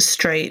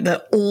demonstrate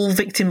that all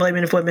victim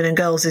blaming of women and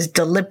girls is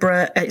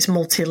deliberate, it's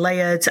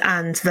multi-layered,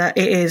 and that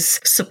it is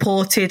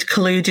supported,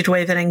 colluded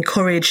with, and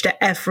encouraged at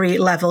every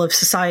level of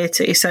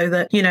society. So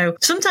that, you know,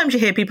 sometimes you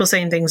hear people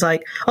saying things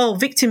like, oh,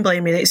 victim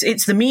blaming,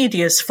 it's the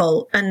media's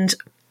fault. And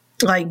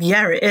like,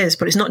 yeah, it is,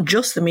 but it's not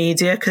just the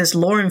media, because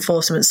law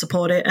enforcement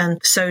support it,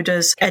 and so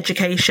does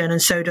education,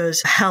 and so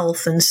does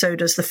health, and so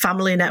does the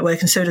family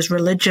network, and so does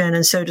religion,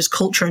 and so does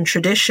culture and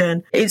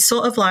tradition. It's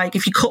sort of like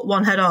if you cut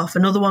one head off,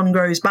 another one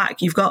grows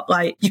back. You've got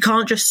like, you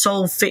can't just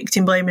solve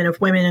victim blaming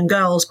of women and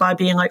girls by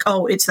being like,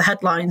 oh, it's the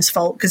headline's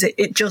fault, because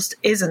it just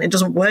isn't. It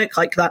doesn't work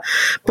like that.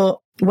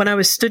 But when I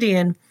was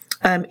studying,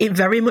 it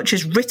very much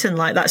is written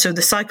like that. So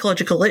the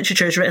psychological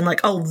literature is written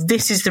like, oh,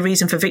 this is the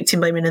reason for victim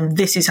blaming and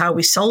this is how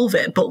we solve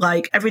it. But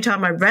like every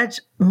time I read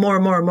more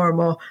and more and more and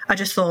more, I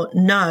just thought,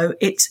 no,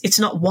 it's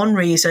not one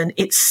reason,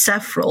 it's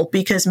several,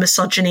 because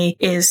misogyny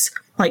is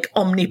like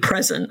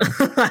omnipresent.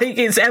 Like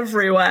it's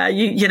everywhere,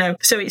 you know,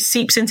 so it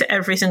seeps into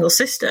every single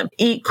system.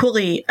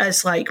 Equally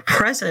as like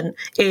present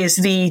is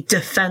the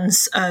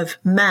defense of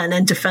men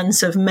and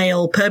defense of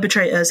male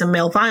perpetrators and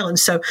male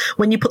violence. So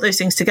when you put those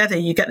things together,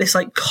 you get this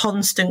like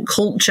constant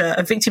culture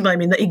of victim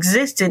blaming that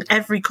exists in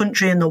every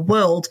country in the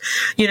world.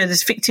 You know,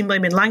 there's victim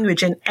blaming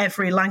language in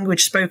every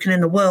language spoken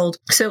in the world.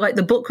 So like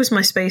the book was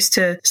my space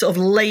to sort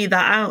of lay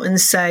that out and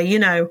say, you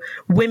know,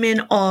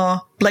 women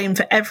are blamed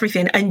for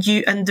everything. And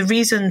the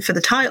reason for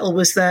the title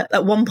was that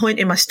at one point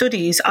in my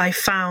studies, I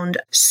found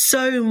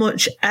so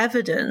much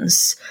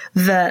evidence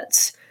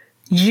that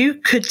you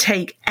could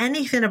take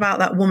anything about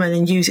that woman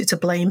and use it to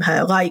blame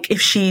her. Like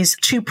if she's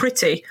too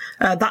pretty,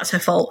 that's her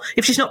fault.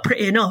 If she's not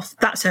pretty enough,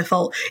 that's her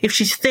fault. If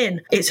she's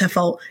thin, it's her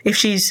fault. If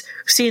she's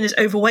seen as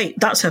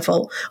overweight, that's her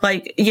fault.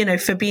 Like, you know,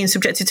 for being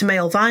subjected to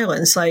male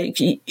violence, like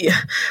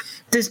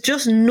there's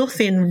just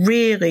nothing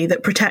really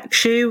that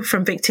protects you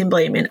from victim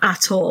blaming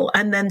at all.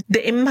 And then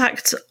the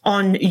impact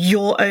on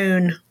your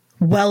own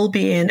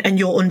well-being and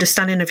your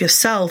understanding of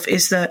yourself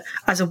is that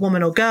as a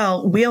woman or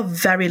girl, we are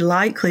very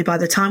likely by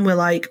the time we're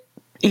like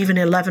even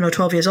 11 or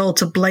 12 years old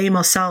to blame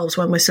ourselves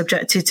when we're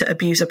subjected to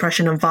abuse,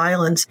 oppression and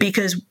violence,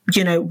 because,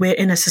 you know, we're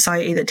in a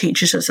society that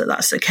teaches us that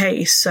that's the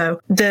case.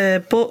 So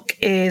the book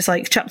is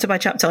like chapter by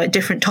chapter, like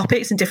different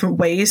topics and different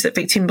ways that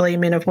victim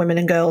blaming of women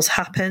and girls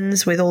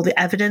happens, with all the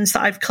evidence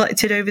that I've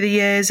collected over the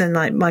years and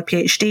like my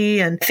PhD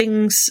and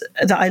things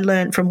that I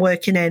learned from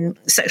working in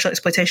sexual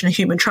exploitation and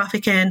human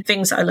trafficking,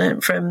 things that I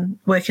learned from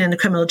working in the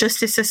criminal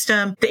justice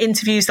system, the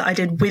interviews that I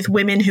did with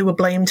women who were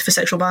blamed for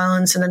sexual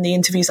violence, and then the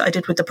interviews that I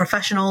did with the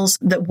professionals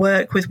that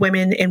work with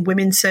women in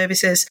women's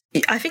services.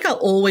 I think I'll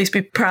always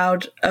be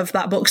proud of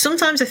that book.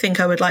 Sometimes I think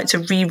I would like to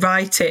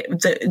rewrite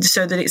it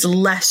so that it's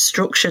less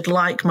structured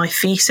like my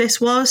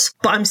thesis was,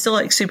 but I'm still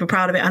like super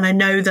proud of it. And I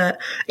know that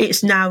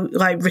it's now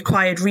like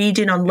required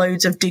reading on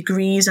loads of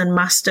degrees and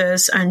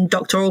masters and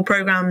doctoral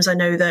programs. I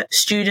know that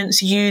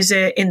students use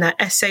it in their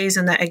essays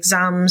and their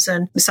exams,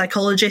 and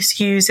psychologists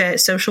use it,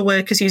 social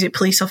workers use it,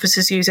 police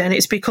officers use it, and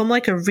it's become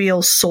like a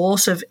real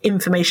source of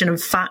information and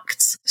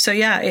facts. So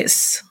yeah,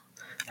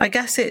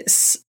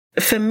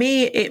 for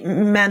me, it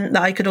meant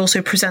that I could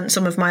also present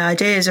some of my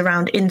ideas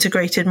around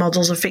integrated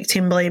models of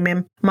victim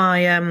blaming,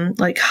 my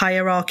like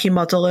hierarchy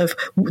model of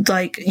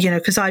like, you know,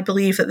 because I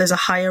believe that there's a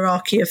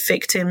hierarchy of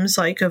victims,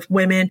 like of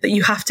women, that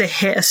you have to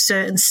hit a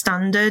certain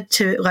standard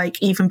to like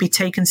even be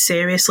taken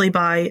seriously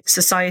by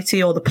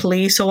society or the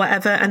police or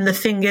whatever. And the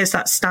thing is,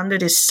 that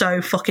standard is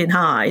so fucking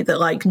high that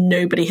like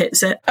nobody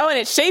hits it. Oh, and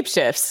it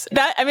shapeshifts.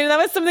 That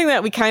was something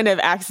that we kind of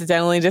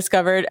accidentally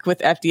discovered with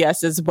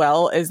FDS as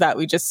well, is that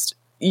we just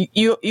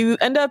you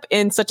end up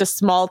in such a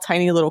small,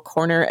 tiny little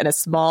corner and a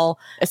small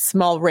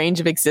range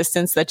of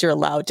existence that you're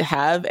allowed to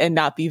have and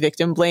not be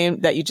victim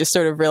blamed, that you just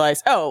sort of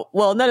realize, oh,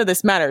 well, none of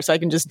this matters, so I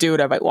can just do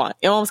whatever I want.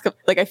 It almost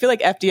like, I feel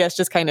like FDS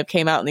just kind of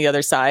came out on the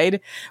other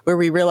side, where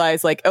we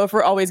realize like, oh, if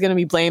we're always going to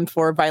be blamed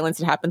for violence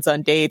that happens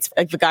on dates,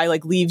 if a guy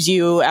like leaves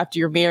you after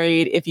you're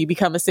married, if you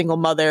become a single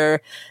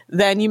mother,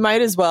 then you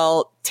might as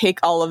well take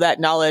all of that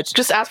knowledge.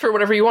 Just ask for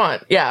whatever you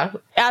want. Yeah.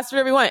 Ask for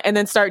whatever you want, and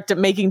then start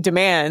making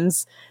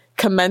demands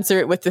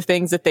commensurate with the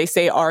things that they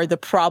say are the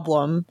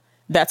problem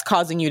that's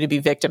causing you to be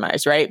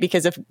victimized, right?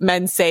 Because if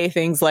men say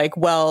things like,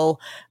 well,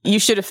 you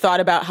should have thought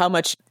about how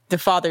much the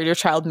father your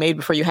child made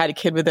before you had a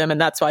kid with him, and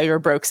that's why you're a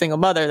broke single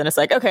mother, then it's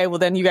like, okay, well,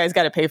 then you guys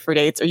got to pay for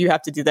dates, or you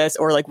have to do this,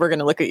 or like, we're going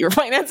to look at your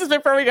finances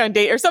before we go on a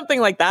date, or something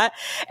like that.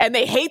 And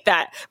they hate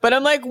that. But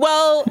I'm like,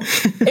 well,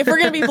 if we're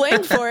going to be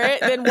blamed for it,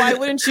 then why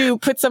wouldn't you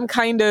put some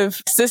kind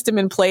of system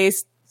in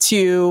place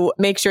to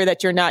make sure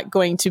that you're not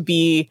going to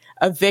be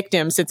a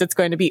victim, since it's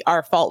going to be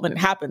our fault when it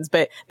happens?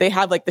 But they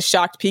have like the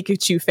shocked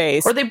Pikachu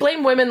face. Or they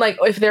blame women, like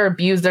if they're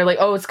abused, they're like,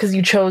 oh, it's because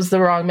you chose the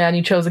wrong man.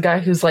 You chose a guy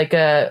who's like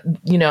a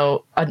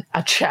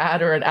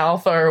Chad or an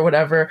alpha or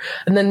whatever.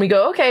 And then we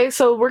go, okay,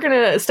 so we're going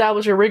to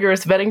establish a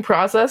rigorous vetting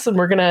process, and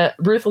we're going to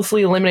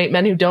ruthlessly eliminate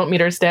men who don't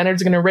meet our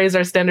standards. We're going to raise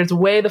our standards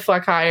way the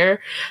fuck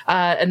higher,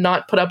 and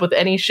not put up with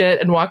any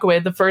shit and walk away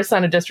at the first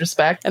sign of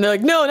disrespect. And they're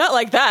like, no, not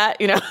like that,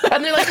 you know?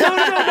 And they're like, no,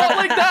 not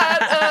like that.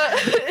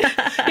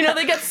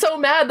 They get so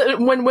mad that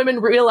when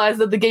women realize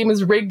that the game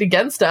is rigged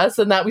against us,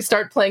 and that we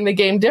start playing the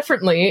game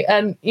differently.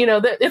 And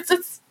that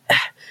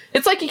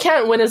it's like you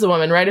can't win as a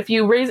woman, right? If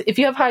you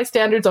have high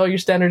standards, oh, your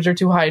standards are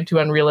too high and too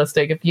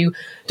unrealistic. If you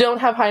don't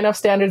have high enough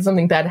standards,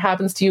 something bad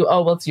happens to you,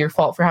 oh, well, it's your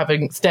fault for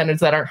having standards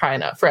that aren't high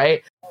enough,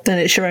 right? Then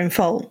it's your own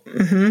fault.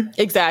 Mm-hmm.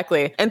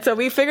 Exactly. And so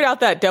we figured out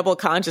that double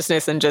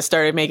consciousness and just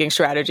started making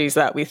strategies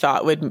that we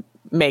thought would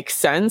make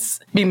sense.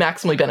 Be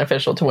maximally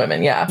beneficial to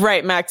women, yeah.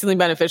 Right, maximally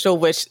beneficial,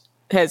 which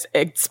has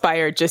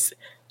inspired just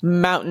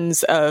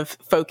mountains of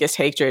focused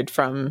hatred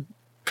from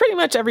pretty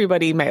much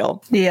everybody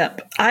male.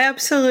 Yep. I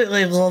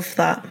absolutely love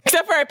that.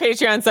 Except for our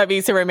Patreon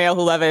subbies who are male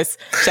who love us.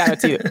 Shout out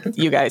to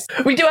you guys.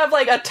 We do have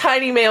like a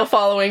tiny male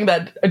following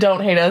that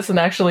don't hate us and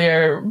actually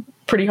are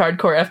pretty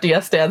hardcore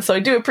FDS stands, so I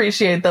do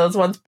appreciate those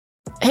ones.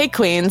 Hey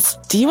Queens,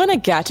 do you want a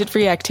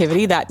gadget-free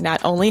activity that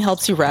not only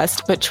helps you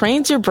rest, but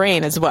trains your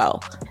brain as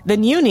well?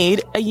 Then you need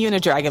a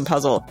Unidragon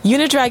puzzle.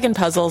 Unidragon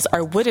puzzles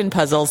are wooden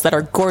puzzles that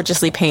are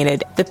gorgeously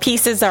painted. The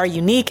pieces are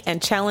unique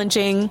and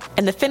challenging,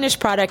 and the finished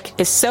product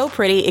is so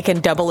pretty it can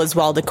double as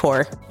wall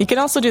decor. You can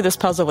also do this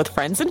puzzle with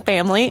friends and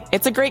family.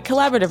 It's a great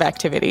collaborative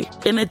activity.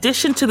 In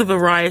addition to the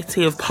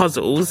variety of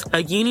puzzles,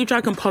 a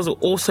Unidragon puzzle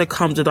also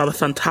comes with other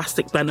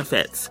fantastic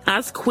benefits.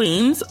 As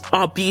queens,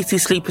 our beauty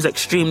sleep is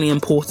extremely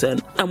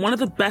important, and one of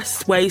the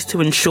best ways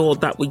to ensure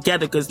that we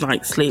get a good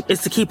night's sleep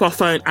is to keep our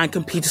phone and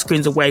computer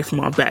screens away from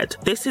our bed.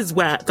 This is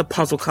where the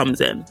puzzle comes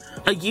in.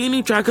 A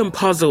Unidragon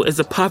puzzle is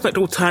a perfect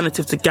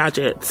alternative to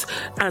gadgets,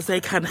 as they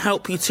can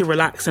help you to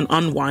relax and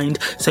unwind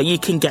so you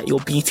can get your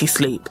beauty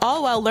sleep.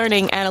 All while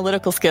learning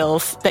analytical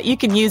skills that you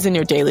can use in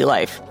your daily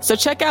life. So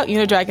check out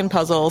Unidragon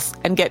puzzles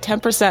and get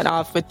 10%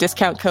 off with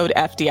discount code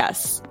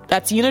FDS.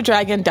 That's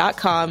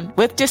unidragon.com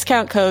with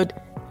discount code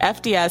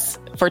FDS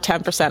for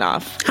 10%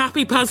 off.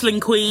 Happy puzzling,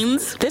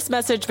 queens. This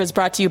message was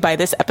brought to you by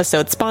this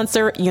episode's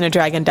sponsor,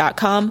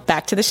 unidragon.com.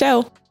 Back to the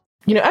show.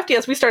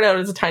 FDS, we started out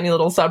as a tiny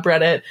little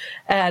subreddit,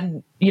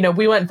 and,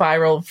 we went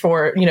viral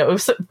for, it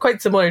was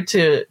quite similar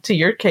to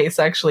your case,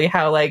 actually,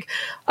 how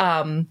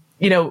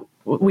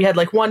we had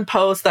like one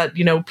post that,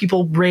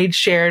 people rage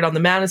shared on the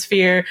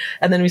manosphere,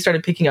 and then we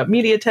started picking up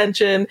media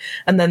attention,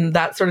 and then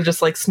that sort of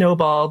just like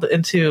snowballed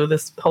into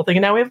this whole thing,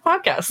 and now we have a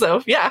podcast.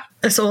 So yeah.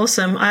 It's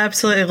awesome. I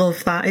absolutely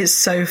love that. It's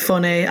so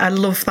funny. I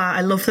love that.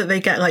 I love that they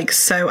get like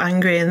so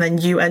angry and then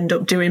you end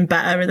up doing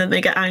better and then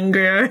they get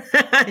angrier.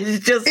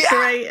 It's just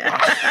great.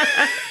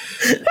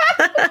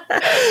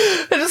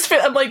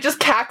 I'm like just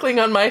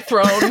cackling on my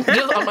throne,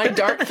 just on my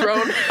dark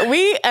throne.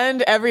 We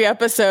end every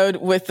episode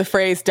with the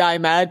phrase "die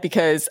mad"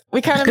 because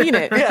we kind of mean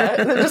it.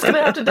 Yeah, they're just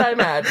gonna have to die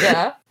mad.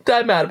 Yeah,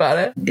 die mad about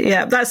it.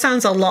 Yeah, that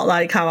sounds a lot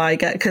like how I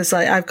get, because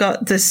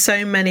there's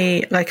so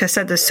many, like I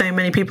said, there's so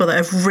many people that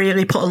have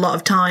really put a lot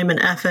of time and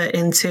effort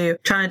into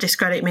trying to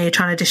discredit me,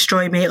 trying to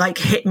destroy me, like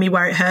hit me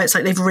where it hurts.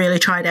 Like they've really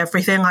tried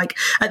everything. Like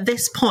at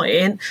this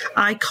point,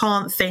 I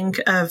can't think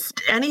of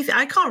anything.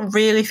 I can't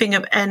really think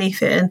of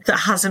anything that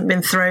hasn't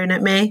been thrown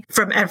at me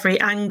from every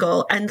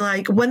angle. And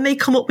like when they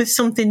come up with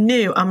something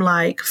new, I'm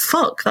like,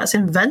 fuck, that's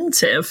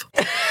inventive.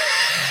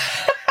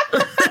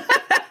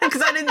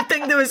 Because I didn't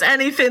think there was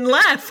anything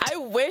left. I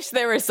wish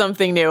there was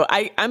something new.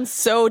 I'm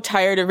so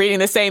tired of reading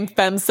the same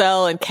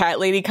femcel and cat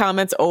lady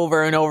comments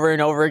over and over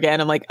and over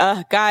again. I'm like,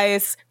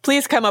 guys,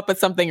 please come up with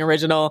something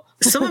original.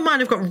 Some of mine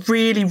have got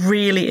really,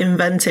 really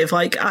inventive.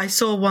 Like I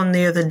saw one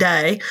the other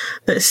day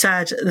that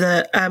said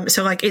that,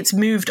 so like it's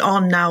moved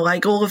on now.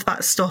 Like all of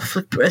that stuff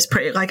is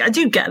pretty, like I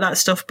do get that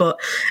stuff, but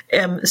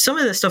some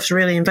of the stuff's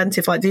really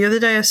inventive. Like the other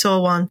day I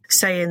saw one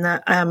saying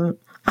that,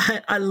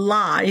 I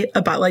lie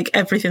about like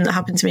everything that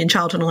happened to me in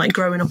childhood and like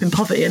growing up in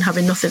poverty and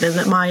having nothing, and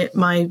that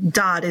my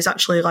dad is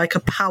actually like a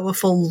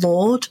powerful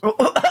lord.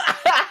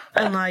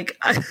 And like,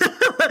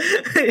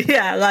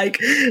 yeah, like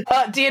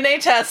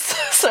DNA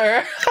tests,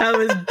 sir.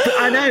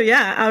 I know,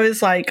 yeah. I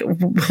was like,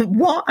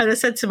 what? And I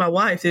said to my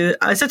wife earlier,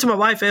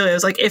 I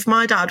was like, if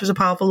my dad was a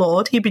powerful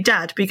lord, he'd be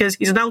dead because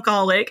he's an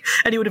alcoholic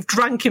and he would have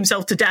drank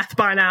himself to death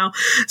by now.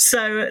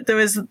 So there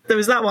was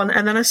that one.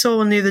 And then I saw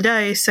one the other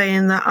day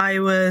saying that I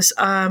was,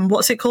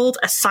 what's it called?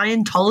 A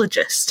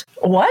Scientologist.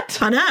 What?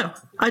 I know.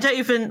 I don't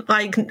even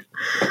like,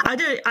 I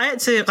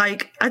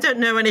don't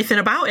know anything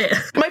about it.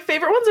 My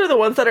favorite ones are the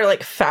ones that are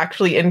like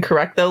factually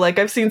incorrect though. Like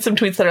I've seen some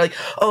tweets that are like,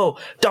 oh,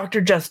 Dr.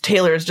 Jess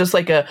Taylor is just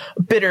like a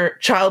bitter,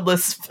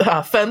 childless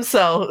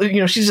femcel. You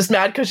know, she's just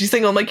mad because she's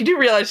single. I'm like, you do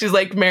realize she's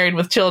like married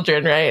with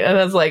children, right? And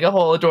has like a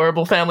whole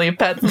adorable family of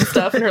pets and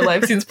stuff. And her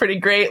life seems pretty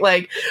great.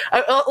 Like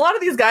a lot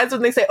of these guys,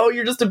 when they say, oh,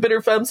 you're just a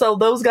bitter femcel,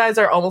 those guys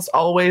are almost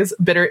always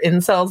bitter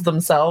incels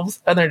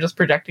themselves. And they're just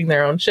projecting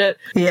their own shit.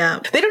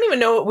 Yeah. They don't even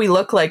know what we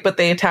look like, but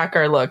they attack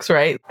our looks,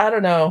 right? I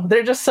don't know.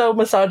 They're just so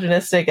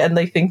misogynistic and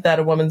they think that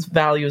a woman's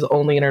value is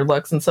only in her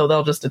looks. And so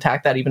they'll just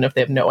attack that even if they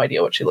have no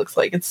idea what she looks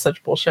like. It's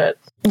such bullshit.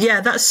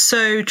 Yeah, that's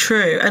so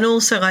true. And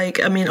also, like,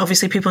 I mean,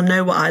 obviously people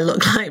know what I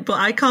look like, but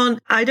I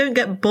don't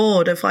get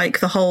bored of like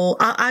the whole,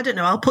 I don't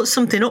know, I'll put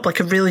something up, like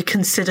a really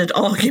considered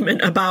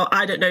argument about,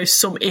 I don't know,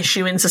 some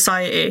issue in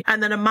society.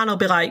 And then a man will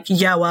be like,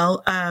 yeah,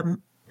 well,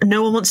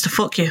 no one wants to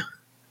fuck you.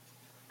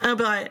 And I'll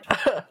be like,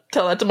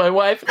 tell that to my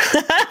wife.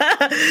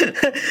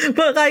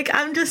 But like,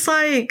 I'm just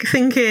like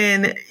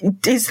thinking,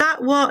 is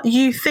that what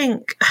you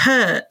think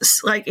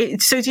hurts? Like,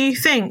 so do you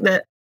think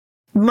that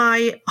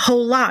my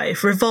whole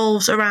life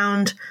revolves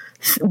around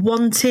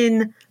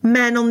wanting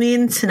men on the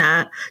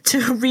internet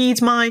to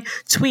read my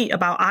tweet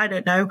about, I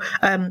don't know,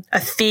 a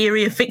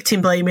theory of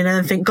victim blaming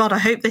and think, God, I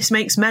hope this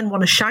makes men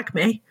want to shag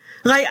me?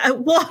 Like,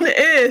 what on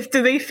earth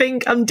do they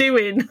think I'm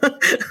doing?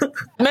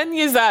 Men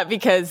use that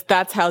because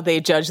that's how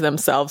they judge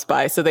themselves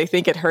by. So they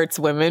think it hurts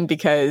women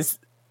because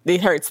it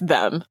hurts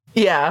them.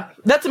 Yeah,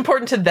 that's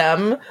important to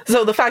them.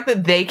 So the fact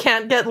that they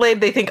can't get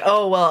laid, they think,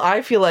 oh, well,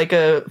 I feel like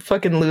a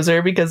fucking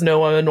loser because no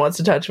woman wants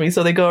to touch me.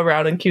 So they go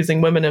around accusing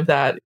women of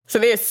that. So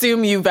they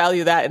assume you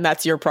value that and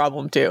that's your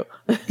problem too.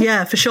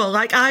 Yeah, for sure.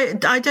 Like,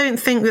 I don't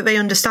think that they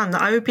understand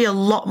that I would be a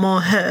lot more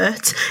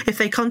hurt if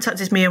they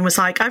contacted me and was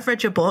like, I've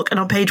read your book and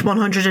on page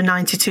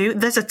 192,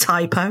 there's a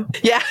typo.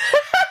 Yeah.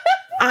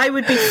 I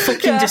would be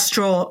fucking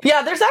distraught.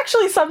 Yeah, there's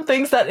actually some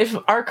things that if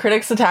our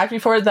critics attacked me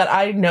for that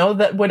I know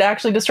that would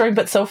actually destroy me,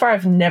 but so far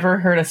I've never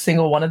heard a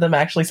single one of them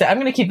actually say, I'm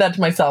going to keep that to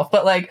myself.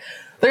 But like,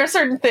 there are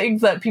certain things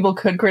that people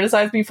could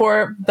criticize me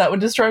for that would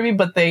destroy me,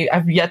 but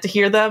I've yet to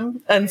hear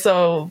them. And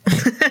so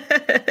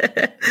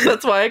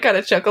that's why I kind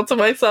of chuckle to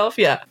myself.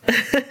 Yeah. But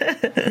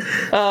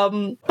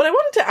I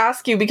wanted to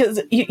ask you,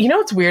 because you know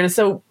what's weird?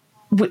 So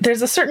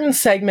there's a certain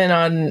segment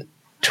on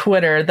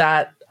Twitter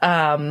that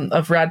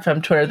of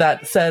RadFem Twitter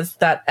that says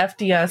that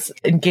FDS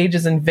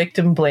engages in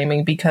victim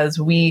blaming because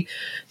we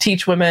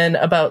teach women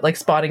about like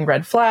spotting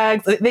red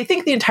flags. They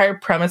think the entire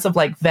premise of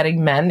like vetting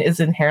men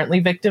is inherently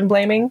victim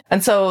blaming.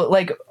 And so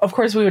like, of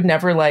course we would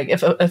never like,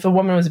 if a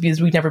woman was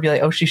abused, we'd never be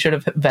like, oh, she should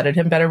have vetted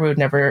him better. We would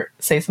never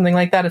say something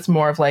like that. It's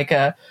more of like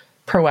a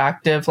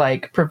proactive,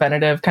 like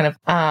preventative kind of,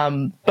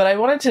 but I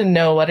wanted to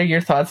know, what are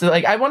your thoughts?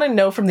 Like, I want to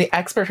know from the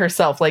expert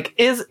herself, like,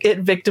 is it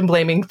victim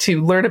blaming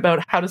to learn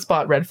about how to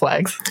spot red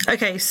flags?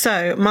 Okay,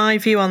 so my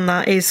view on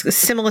that is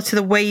similar to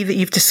the way that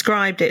you've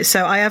described it.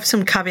 So I have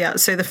some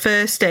caveats. So the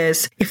first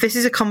is, if this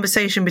is a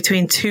conversation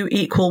between two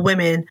equal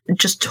women,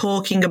 just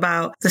talking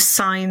about the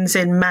signs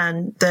in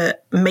men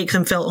that make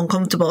them feel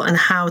uncomfortable and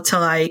how to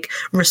like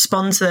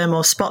respond to them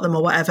or spot them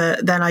or whatever,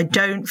 then I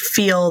don't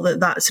feel that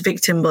that's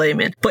victim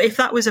blaming. But if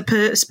that was a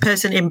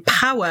person in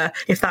power,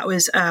 if that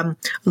was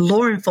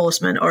law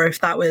enforcement, or if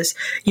that was,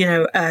 you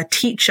know, a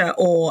teacher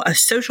or a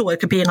social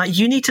worker being like,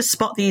 you need to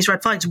spot these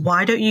red flags,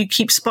 why don't you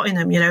keep spotting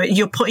them? You know,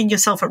 you're putting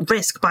yourself at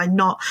risk by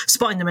not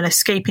spotting them and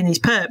escaping these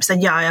perps,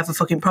 then yeah, I have a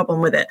fucking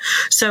problem with it.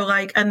 So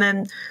like, and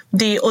then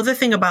the other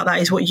thing about that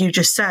is what you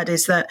just said,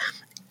 is that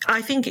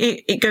I think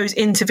it goes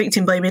into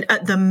victim blaming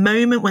at the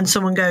moment when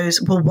someone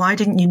goes, well, why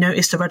didn't you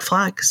notice the red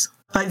flags?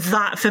 Like,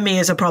 that for me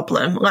is a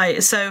problem.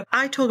 Like, so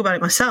I talk about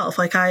it myself.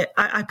 Like, I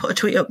put a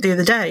tweet up the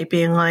other day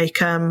being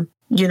like,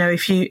 you know,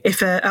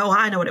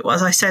 I know what it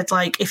was. I said,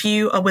 like, if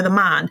you are with a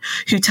man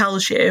who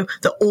tells you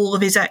that all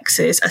of his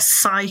exes are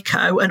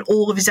psycho and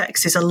all of his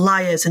exes are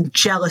liars and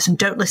jealous and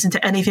don't listen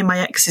to anything my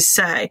exes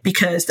say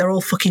because they're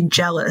all fucking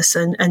jealous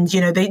and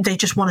you know, they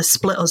just want to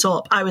split us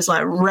up. I was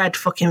like, red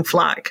fucking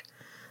flag.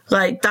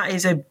 Like, that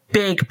is a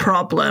big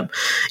problem,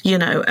 you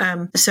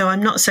know. So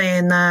I'm not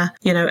saying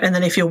you know, and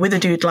then if you're with a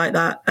dude like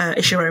that,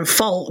 it's your own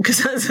fault,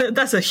 because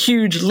that's a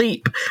huge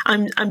leap.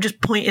 I'm just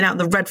pointing out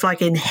the red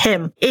flag in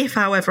him. If,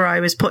 however,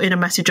 I was putting a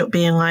message up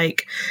being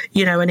like,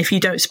 you know, and if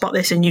you don't spot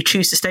this and you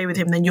choose to stay with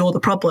him, then you're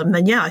the problem,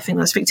 then yeah, I think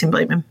that's victim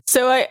blaming.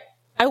 So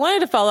I wanted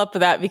to follow up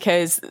with that,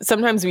 because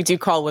sometimes we do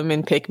call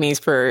women pick-me's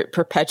for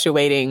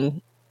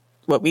perpetuating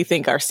what we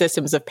think are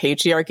systems of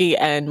patriarchy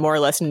and more or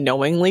less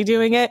knowingly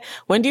doing it.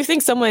 When do you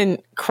think someone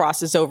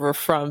crosses over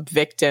from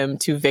victim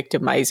to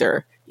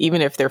victimizer,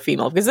 even if they're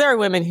female? Because there are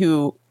women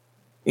who,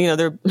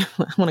 they're,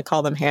 I want to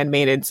call them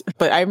handmaidens,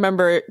 but I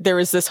remember there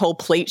was this whole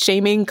plate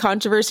shaming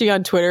controversy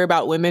on Twitter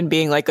about women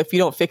being like, if you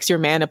don't fix your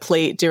man a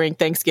plate during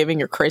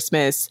Thanksgiving or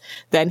Christmas,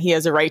 then he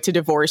has a right to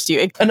divorce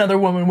you. Another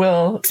woman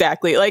will.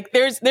 Exactly. Like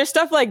there's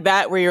stuff like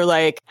that where you're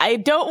like, I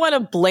don't want to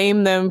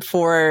blame them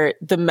for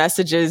the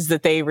messages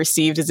that they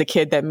received as a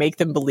kid that make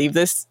them believe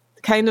this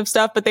kind of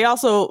stuff, but they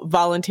also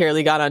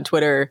voluntarily got on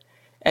Twitter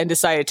and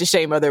decided to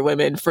shame other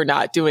women for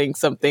not doing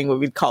something what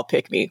we'd call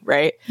pick me,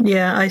 right?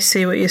 Yeah, I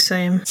see what you're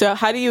saying. So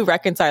how do you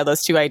reconcile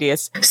those two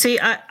ideas? See,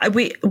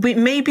 we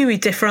maybe we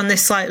differ on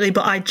this slightly,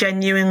 but I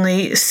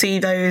genuinely see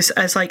those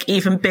as like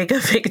even bigger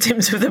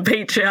victims of the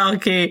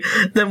patriarchy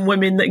than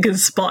women that can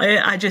spot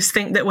it. I just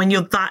think that when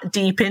you're that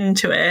deep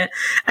into it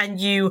and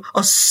you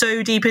are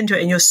so deep into it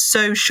and you're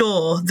so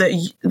sure that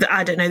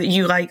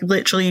you like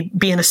literally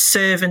being a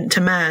servant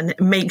to men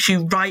makes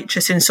you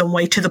righteous in some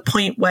way to the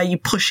point where you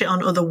push it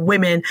on other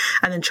women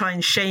and then try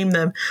and shame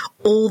them,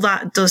 all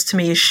that does to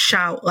me is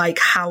shout like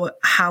how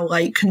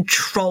like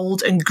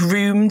controlled and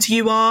groomed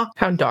you are,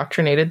 how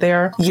indoctrinated they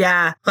are.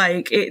 Yeah,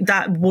 like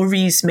that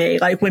worries me.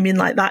 Like women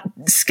like that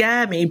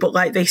scare me, but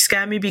like they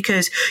scare me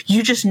because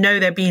you just know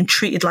they're being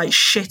treated like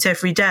shit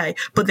every day,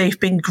 but they've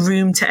been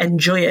groomed to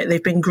enjoy it.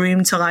 They've been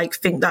groomed to like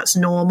think that's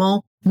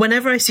normal.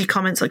 Whenever I see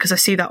comments, like, because I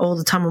see that all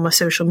the time on my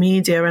social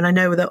media, and I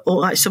know that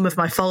like some of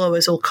my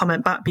followers will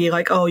comment back, be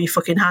like, oh, you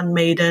fucking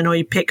handmaiden, or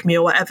you pick me,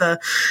 or whatever.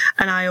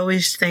 And I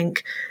always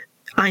think,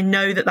 I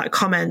know that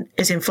comment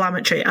is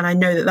inflammatory and I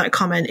know that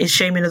comment is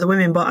shaming other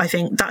women, but I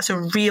think that's a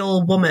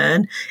real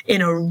woman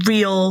in a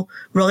real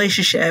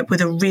relationship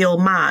with a real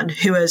man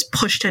who has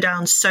pushed her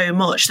down so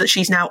much that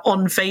she's now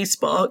on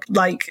Facebook,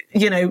 like,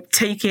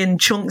 taking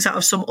chunks out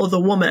of some other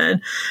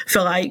woman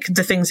for like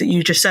the things that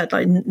you just said,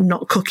 like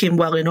not cooking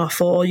well enough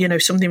or,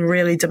 something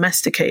really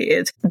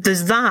domesticated.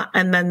 There's that.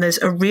 And then there's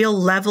a real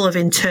level of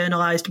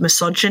internalized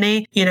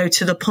misogyny,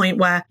 to the point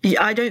where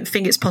I don't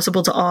think it's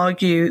possible to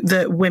argue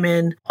that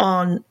women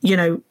are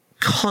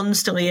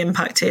constantly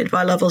impacted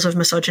by levels of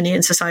misogyny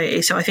in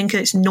society. So I think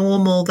it's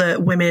normal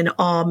that women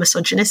are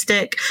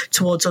misogynistic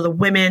towards other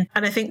women.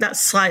 And I think that's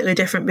slightly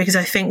different because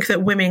I think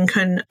that women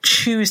can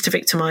choose to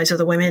victimize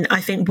other women. I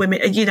think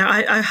women,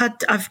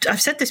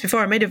 I've said this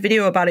before. I made a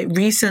video about it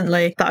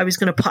recently that I was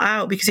going to put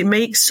out because it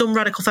makes some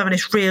radical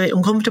feminists really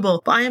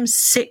uncomfortable. But I am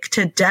sick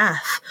to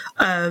death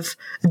of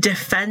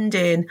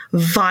defending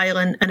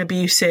violent and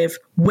abusive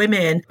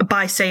women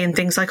by saying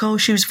things like, oh,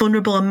 she was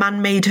vulnerable, a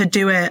man made her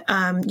do it.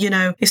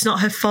 It's not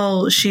her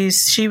fault. She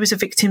was a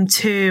victim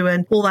too,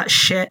 and all that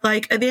shit.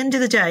 Like, at the end of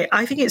the day,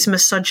 I think it's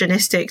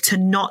misogynistic to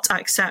not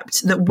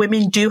accept that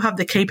women do have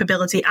the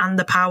capability and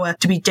the power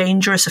to be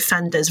dangerous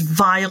offenders,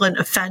 violent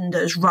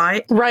offenders,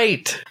 right?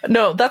 Right.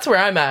 No, that's where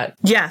I'm at.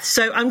 Yeah.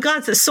 So I'm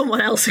glad that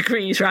someone else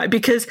agrees, right?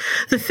 Because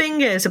the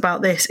thing is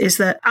about this is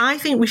that I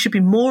think we should be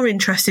more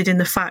interested in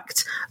the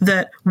fact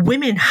that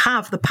women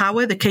have the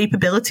power, the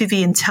capability,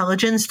 the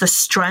intelligence, the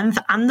strength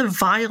and the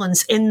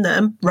violence in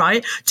them,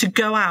 right, to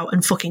go out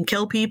and fucking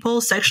kill people,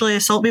 sexually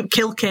assault people,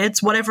 kill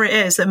kids, whatever it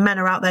is that men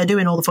are out there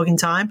doing all the fucking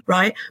time,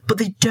 right? But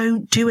they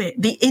don't do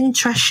it. The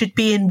interest should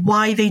be in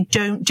why they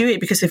don't do it,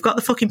 because they've got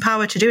the fucking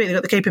power to do it. They've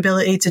got the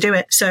capability to do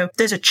it. So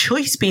there's a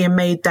choice being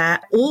made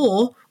there,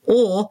 or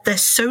they're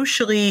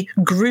socially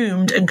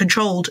groomed and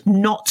controlled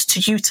not to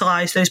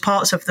utilize those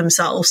parts of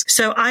themselves.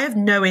 So I have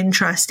no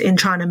interest in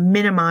trying to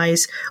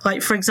minimize,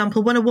 like, for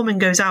example, when a woman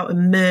goes out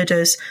and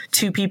murders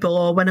two people,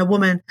 or when a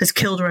woman has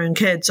killed her own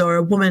kids, or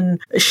a woman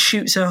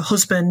shoots her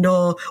husband,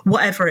 or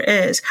whatever it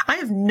is, I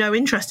have no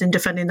interest in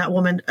defending that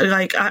woman.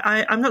 Like,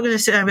 I'm not going to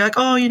sit there and be like,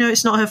 oh,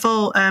 it's not her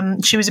fault.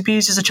 She was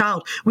abused as a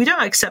child. We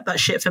don't accept that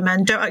shit for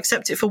men. Don't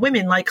accept it for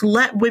women. Like,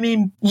 let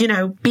women,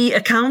 be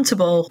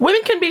accountable.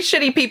 Women can be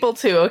shitty people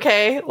too.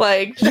 Okay.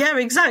 Like, yeah,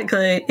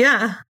 exactly.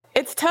 Yeah.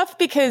 It's tough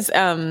because,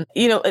 I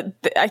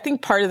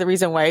think part of the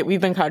reason why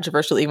we've been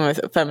controversial even with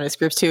feminist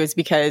groups too is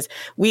because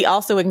we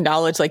also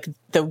acknowledge like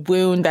the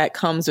wound that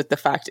comes with the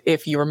fact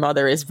if your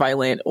mother is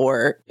violent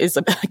or is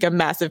like a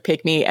massive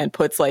pick me and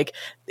puts like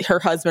her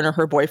husband or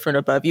her boyfriend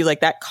above you,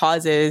 like that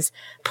causes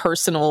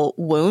personal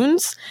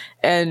wounds.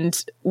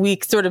 And we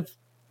sort of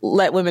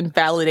let women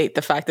validate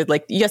the fact that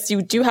like, yes,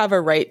 you do have a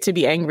right to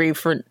be angry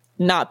for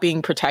not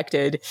being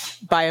protected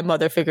by a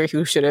mother figure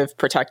who should have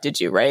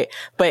protected you, right?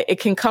 But it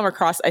can come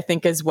across, I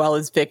think, as well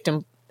as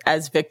victim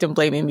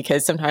blaming,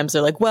 because sometimes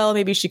they're like, well,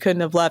 maybe she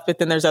couldn't have left, but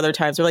then there's other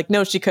times they're like,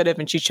 no, she could have,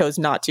 and she chose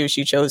not to.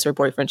 She chose her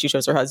boyfriend, she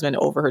chose her husband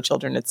over her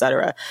children,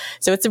 etc.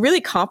 So it's a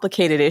really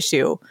complicated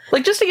issue.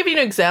 Like, just to give you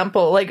an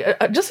example, like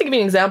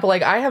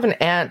I have an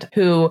aunt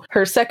who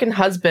her second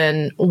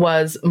husband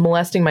was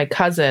molesting my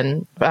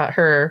cousin,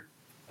 her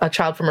a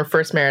child from her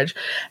first marriage.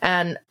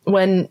 And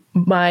when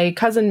my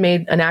cousin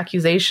made an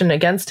accusation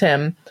against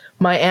him,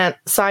 my aunt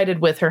sided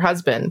with her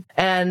husband.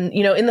 And,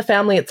 you know, in the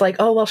family, it's like,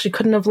 oh, well, she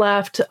couldn't have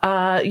left.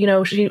 You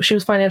know, she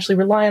was financially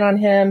reliant on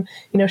him.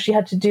 You know, she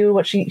had to do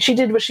what she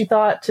did what she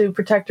thought to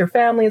protect her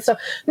family and stuff.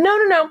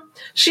 No.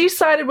 She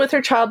sided with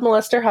her child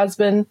molester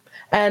husband,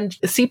 and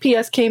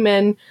CPS came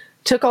in,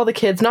 took all the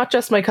kids, not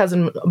just my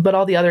cousin, but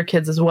all the other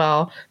kids as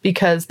well,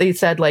 because they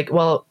said, like,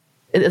 well,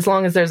 as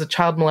long as there's a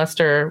child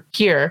molester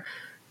here,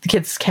 the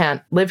kids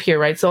can't live here,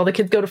 right? So all the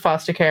kids go to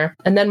foster care.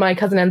 And then my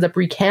cousin ends up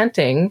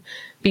recanting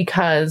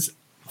because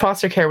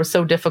foster care was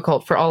so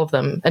difficult for all of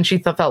them. And she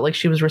felt like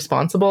she was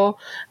responsible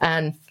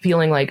and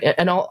feeling like,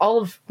 and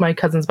all of my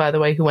cousins, by the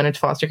way, who went into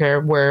foster care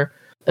were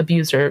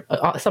abused, or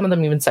some of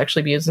them even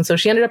sexually abused. And so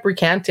she ended up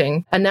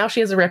recanting, and now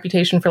she has a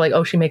reputation for like,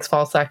 oh, she makes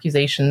false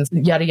accusations,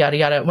 yada, yada,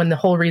 yada, when the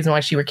whole reason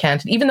why she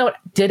recanted, even though it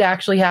did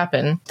actually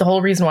happen, the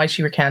whole reason why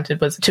she recanted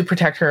was to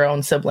protect her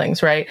own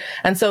siblings, right?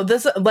 And so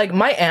this, like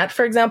my aunt,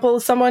 for example,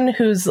 is someone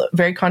who's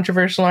very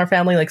controversial in our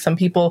family. Like some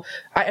people,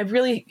 I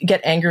really get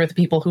angry with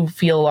people who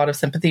feel a lot of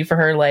sympathy for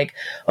her, like,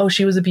 oh,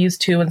 she was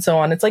abused too, and so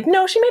on. It's like,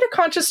 no, she made a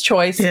conscious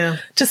choice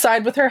to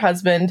side with her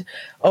husband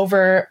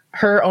over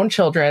her own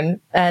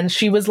children. And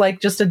she was like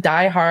just a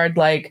diehard,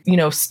 like, you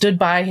know, stood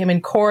by him in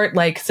court,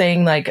 like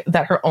saying like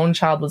that her own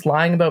child was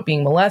lying about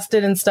being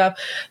molested and stuff.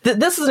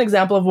 This is an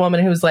example of a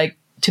woman who's like,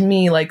 to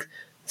me, like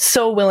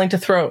so willing to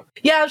throw.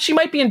 Yeah, she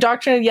might be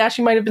indoctrinated. Yeah,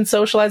 she might have been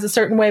socialized a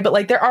certain way, but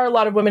like there are a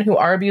lot of women who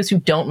are abused who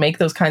don't make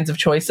those kinds of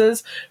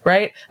choices,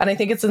 right? And I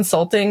think it's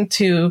insulting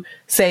to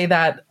say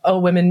that, oh,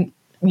 women,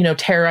 you know,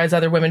 terrorize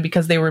other women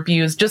because they were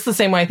abused. Just the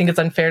same way I think it's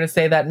unfair to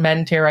say that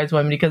men terrorize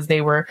women because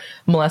they were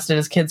molested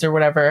as kids or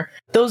whatever.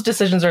 Those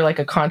decisions are like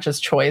a conscious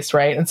choice,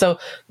 right? And so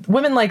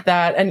women like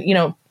that, and, you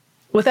know,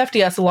 with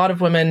FDS, a lot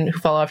of women who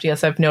follow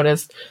FDS, I've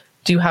noticed,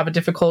 do have a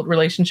difficult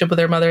relationship with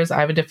their mothers.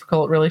 I have a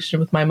difficult relationship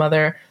with my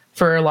mother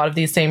for a lot of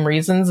these same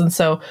reasons. And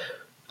so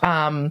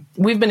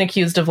we've been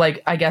accused of,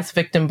 like, I guess,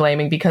 victim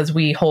blaming because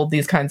we hold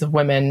these kinds of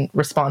women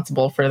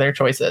responsible for their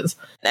choices.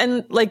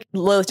 And like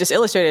Lilith just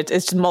illustrated,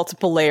 it's just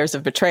multiple layers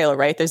of betrayal,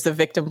 right? There's the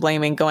victim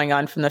blaming going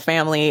on from the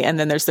family, and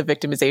then there's the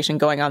victimization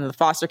going on in the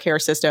foster care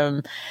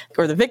system,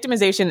 or the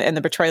victimization and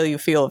the betrayal you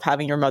feel of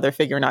having your mother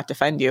figure not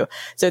defend you.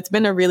 So it's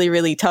been a really,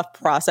 really tough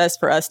process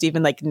for us to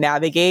even like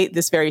navigate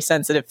this very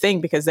sensitive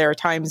thing, because there are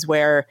times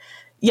where,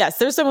 yes,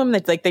 there's some women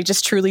that like they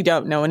just truly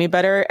don't know any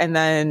better, and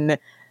then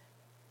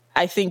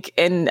I think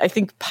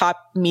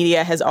pop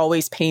media has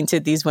always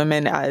painted these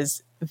women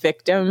as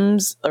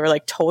victims, or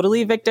like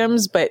totally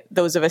victims. But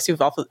those of us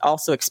who've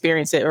also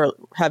experienced it or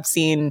have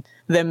seen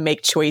them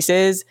make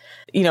choices,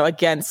 you know,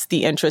 against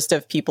the interest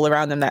of people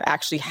around them that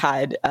actually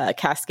had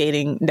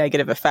cascading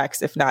negative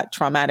effects, if not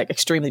traumatic,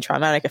 extremely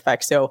traumatic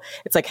effects. So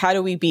it's like, how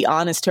do we be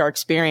honest to our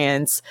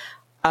experience?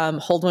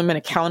 Hold women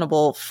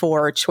accountable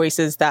for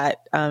choices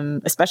that,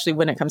 especially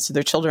when it comes to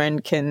their children,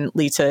 can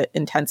lead to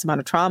intense amount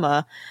of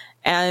trauma.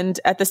 And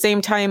at the same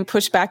time,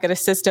 push back at a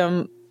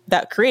system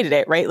that created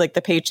it, right? Like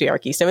the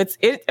patriarchy. So it's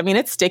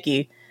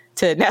sticky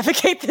to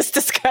navigate this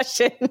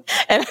discussion.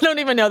 And I don't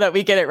even know that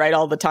we get it right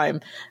all the time.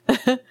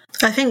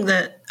 I think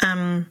that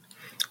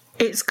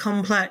it's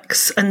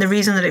complex, and the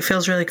reason that it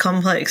feels really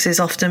complex is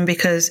often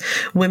because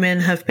women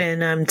have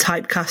been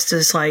typecast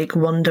as like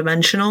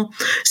one-dimensional.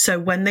 So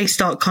when they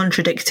start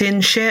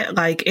contradicting shit,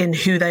 like in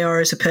who they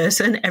are as a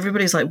person,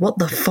 everybody's like, what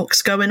the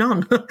fuck's going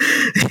on?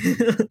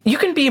 You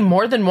can be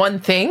more than one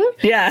thing?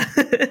 Yeah.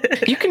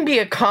 You can be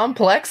a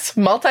complex,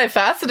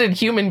 multifaceted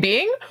human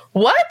being?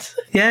 What?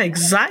 Yeah,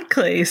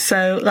 exactly.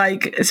 So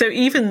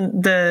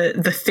even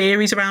the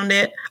theories around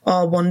it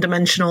are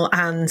one-dimensional,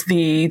 and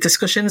the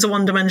discussions are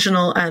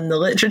one-dimensional, and the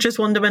literature's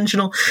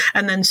one-dimensional.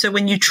 And then so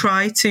when you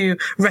try to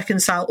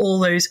reconcile all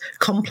those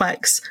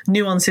complex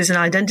nuances and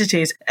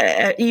identities,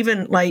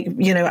 even like,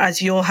 you know,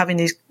 as you're having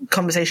these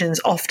conversations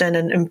often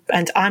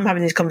and I'm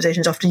having these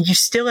conversations often, you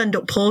still end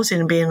up pausing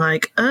and being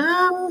like,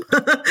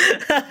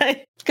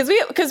 Because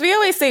we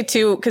always say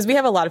too, because we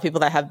have a lot of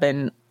people that have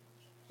been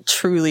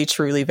truly,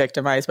 truly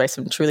victimized by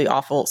some truly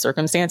awful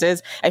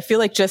circumstances. I feel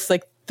like just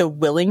like the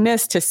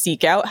willingness to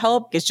seek out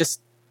help is just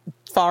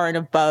far and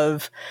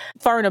above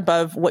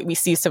what we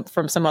see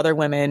from some other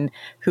women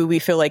who we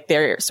feel like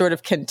they're sort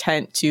of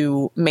content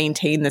to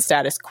maintain the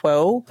status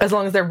quo. As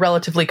long as they're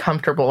relatively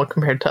comfortable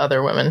compared to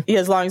other women. Yeah,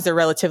 as long as they're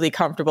relatively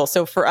comfortable.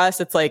 So for us,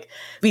 it's like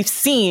we've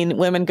seen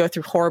women go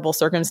through horrible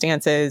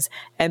circumstances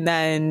and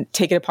then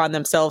take it upon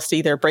themselves to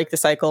either break the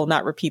cycle,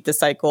 not repeat the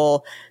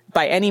cycle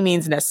by any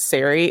means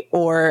necessary,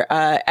 or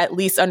at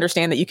least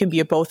understand that you can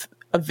be both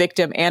a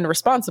victim and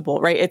responsible,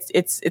 right?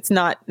 It's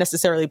not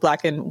necessarily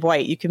black and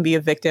white. You can be a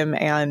victim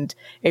and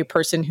a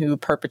person who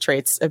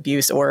perpetrates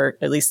abuse, or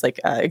at least like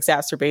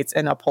exacerbates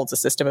and upholds a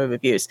system of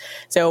abuse.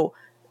 So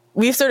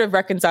we've sort of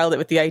reconciled it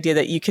with the idea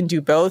that you can do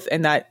both,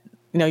 and that,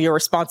 you know, your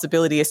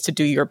responsibility is to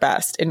do your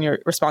best, and your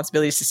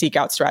responsibility is to seek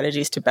out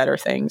strategies to better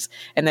things.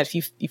 And that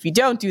if you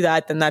don't do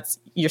that, then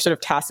you're sort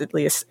of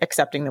tacitly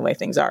accepting the way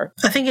things are.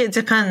 I think it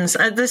depends.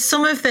 There's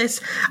some of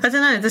this, I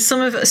don't know, there's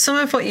some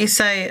of what you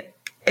say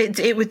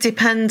It would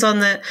depend on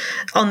the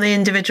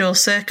individual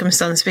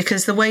circumstance,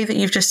 because the way that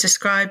you've just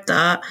described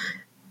that,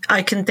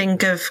 I can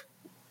think of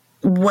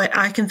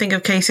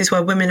cases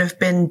where women have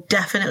been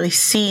definitely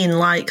seen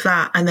like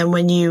that, and then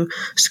when you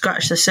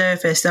scratch the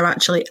surface, they're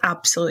actually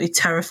absolutely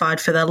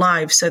terrified for their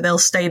lives. So they'll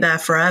stay there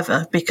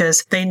forever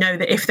because they know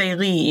that if they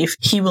leave,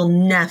 he will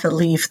never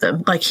leave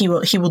them. Like he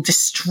will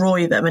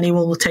destroy them, and he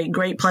will take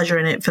great pleasure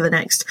in it for the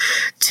next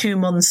 2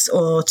 months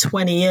or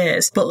 20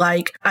 years. But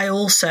like, I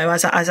also,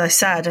 as I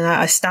said, and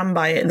I stand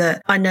by it,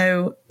 that I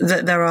know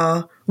that there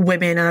are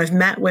women, and I've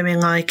met women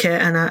like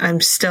it, and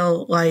I'm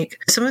still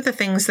like, some of the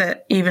things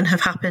that even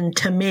have happened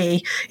to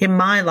me in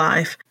my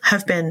life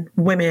have been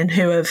women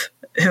who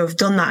have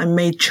done that and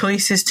made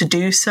choices to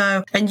do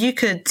so. And you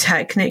could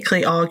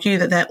technically argue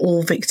that they're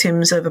all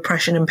victims of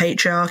oppression and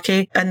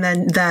patriarchy, and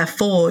then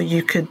therefore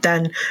you could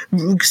then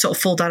sort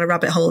of fall down a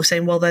rabbit hole of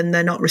saying, well, then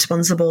they're not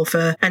responsible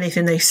for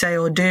anything they say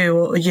or do,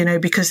 or, you know,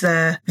 because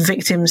they're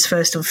victims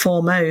first and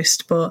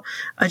foremost. But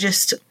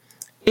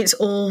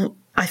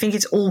I think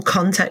it's all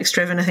context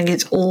driven. I think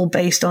it's all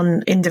based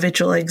on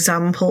individual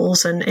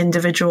examples and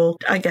individual,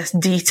 I guess,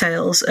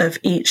 details of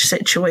each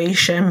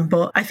situation.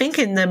 But I think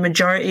in the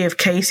majority of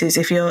cases,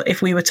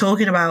 if we were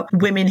talking about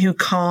women who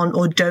can't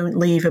or don't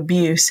leave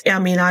abuse, I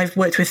mean, I've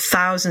worked with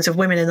thousands of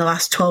women in the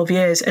last 12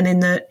 years, and in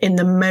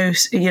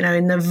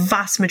the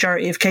vast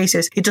majority of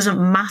cases, it doesn't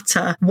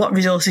matter what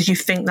resources you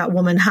think that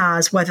woman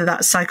has, whether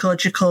that's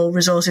psychological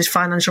resources,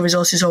 financial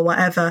resources, or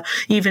whatever.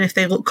 Even if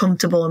they look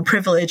comfortable and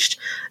privileged,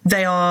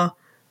 they are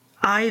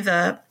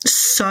either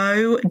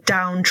so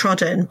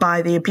downtrodden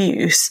by the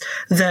abuse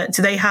that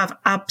they have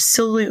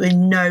absolutely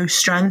no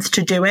strength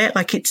to do it.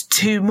 Like, it's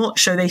too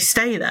much, so they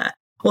stay there.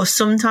 Or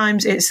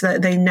sometimes it's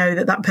that they know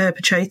that that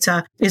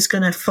perpetrator is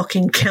going to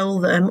fucking kill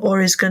them,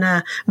 or is going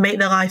to make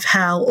their life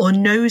hell, or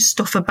knows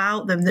stuff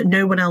about them that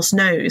no one else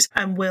knows,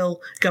 and will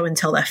go and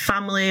tell their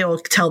family or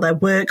tell their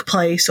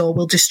workplace, or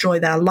will destroy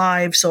their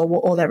lives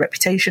or their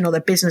reputation or their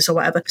business or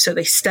whatever. So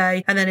they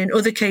stay. And then in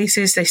other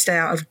cases, they stay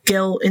out of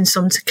guilt. In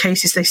some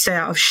cases, they stay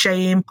out of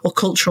shame or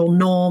cultural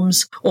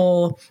norms.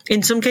 Or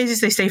in some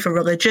cases, they stay for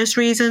religious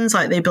reasons.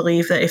 Like, they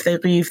believe that if they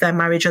leave their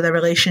marriage or their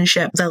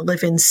relationship, they'll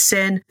live in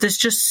sin. There's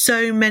just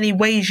so many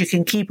ways you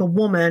can keep a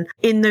woman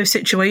in those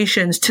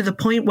situations, to the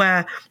point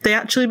where they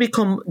actually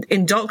become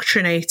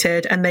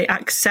indoctrinated and they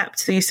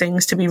accept these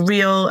things to be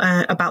real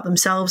about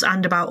themselves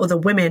and about other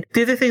women.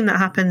 The other thing that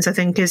happens, I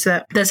think, is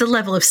that there's a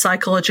level of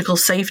psychological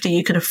safety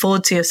you can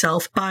afford to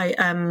yourself by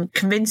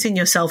convincing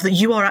yourself that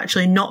you are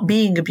actually not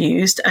being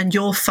abused and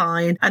you're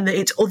fine, and that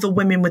it's other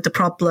women with the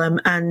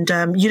problem, and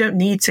you don't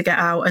need to get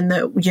out, and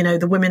that, you know,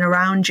 the women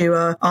around you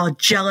are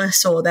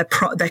jealous, or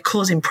they're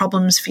causing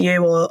problems for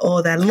you,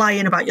 or they're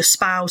lying about your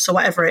spouse or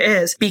whatever it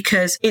is,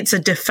 because it's a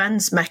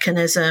defense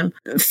mechanism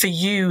for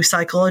you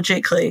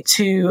psychologically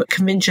to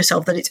convince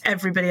yourself that it's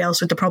everybody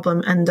else with the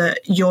problem, and that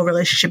your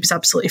relationship is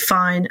absolutely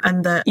fine,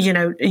 and that, you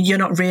know, you're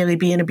not really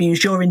being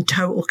abused, you're in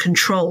total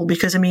control.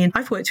 Because I mean,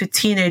 I've worked with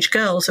teenage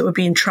girls that were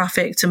being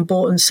trafficked and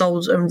bought and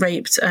sold and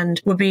raped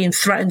and were being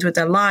threatened with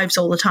their lives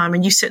all the time,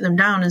 and you sit them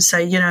down and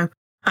say, you know,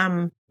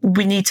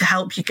 we need to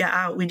help you get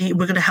out. We're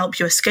going to help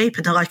you escape.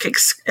 And they're like,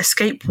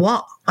 escape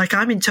what? Like,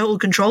 I'm in total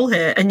control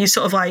here. And you're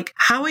sort of like,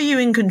 how are you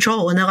in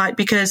control? And they're like,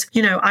 because,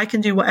 you know, I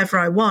can do whatever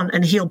I want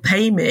and he'll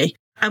pay me.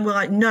 And we're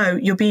like, no,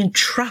 you're being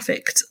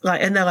trafficked.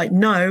 Like, and they're like,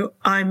 no,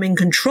 I'm in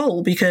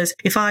control, because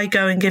if I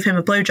go and give him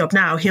a blowjob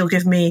now, he'll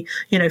give me,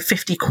 you know,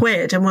 50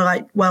 quid. And we're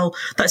like, well,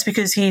 that's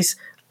because he's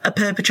a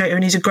perpetrator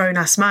and he's a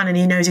grown-ass man and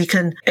he knows he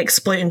can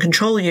exploit and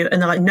control you.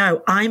 And they're like,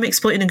 no, I'm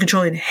exploiting and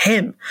controlling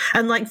him.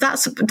 And like,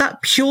 that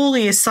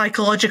purely is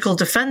psychological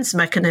defense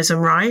mechanism,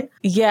 right?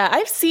 Yeah,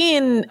 I've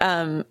seen,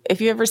 if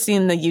you've ever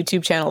seen the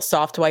YouTube channel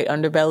Soft White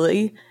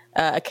Underbelly,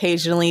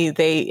 occasionally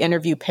they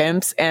interview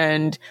pimps,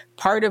 and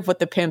part of what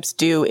the pimps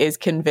do is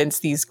convince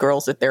these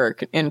girls that they're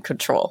in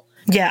control.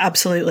 Yeah,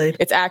 absolutely.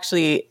 It's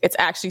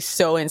actually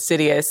so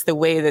insidious, the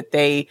way that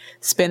they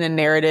spin a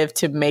narrative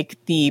to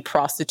make the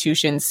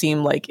prostitution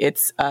seem like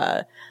it's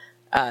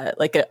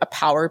like a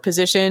power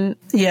position.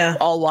 Yeah.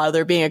 All while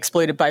they're being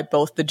exploited by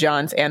both the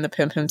Johns and the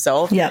pimp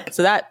himself. Yeah.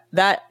 So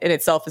that in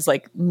itself is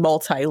like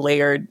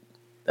multi-layered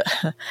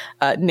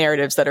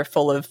narratives that are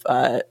full of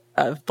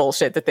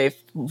bullshit that they've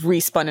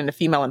respun into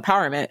female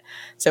empowerment.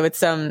 So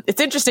it's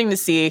interesting to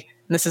see.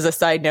 This is a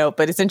side note,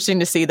 but it's interesting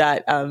to see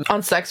that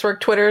on sex work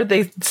Twitter,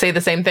 they say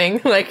the same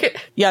thing. Like,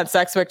 yeah, on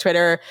sex work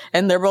Twitter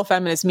and liberal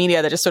feminist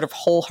media that just sort of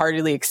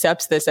wholeheartedly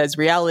accepts this as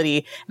reality.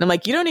 And I'm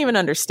like, you don't even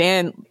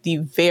understand the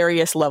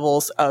various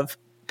levels of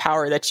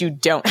power that you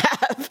don't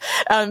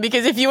have.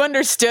 Because if you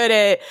understood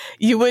it,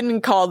 you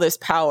wouldn't call this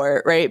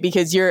power, right?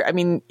 Because you're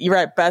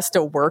at best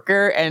a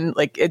worker, and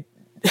like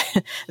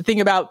the thing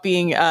about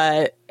being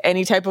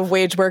any type of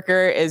wage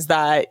worker is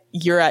that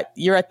you're at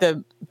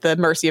the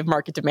mercy of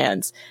market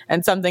demands.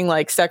 And something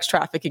like sex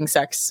trafficking,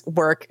 sex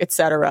work,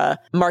 etc.,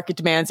 market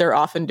demands are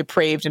often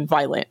depraved and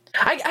violent.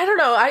 I don't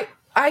know.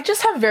 I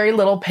just have very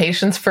little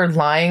patience for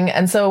lying.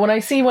 And so when I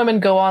see women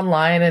go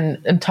online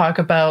and talk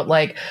about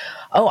like,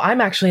 oh,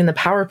 I'm actually in the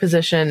power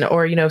position,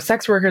 or,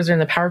 sex workers are in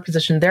the power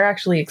position. They're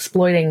actually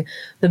exploiting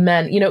the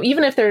men,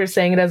 even if they're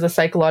saying it as a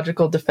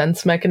psychological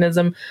defense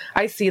mechanism.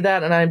 I see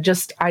that, and I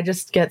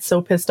just get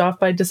so pissed off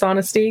by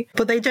dishonesty.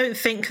 But they don't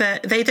think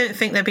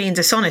they're being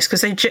dishonest,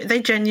 because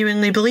they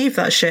genuinely believe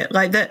that shit.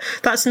 Like they're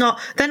not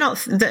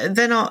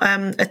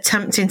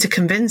attempting to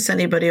convince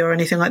anybody or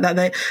anything like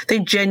that. They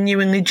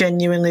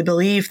genuinely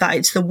believe that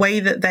it's the way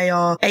that they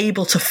are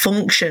able to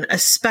function,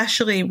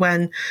 especially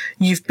when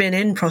you've been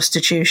in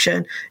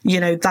prostitution.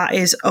 That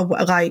is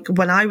like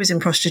when I was in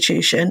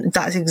prostitution,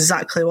 that's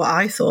exactly what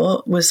I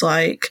thought was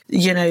like,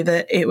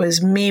 that it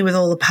was me with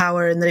all the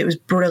power, and that it was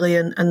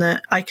brilliant, and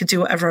that I could do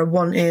whatever I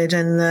wanted,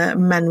 and the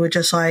men were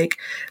just like,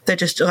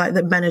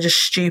 that men are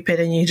just stupid,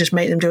 and you just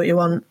make them do what you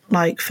want,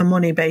 like, for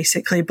money,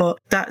 basically. But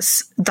that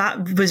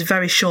was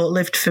very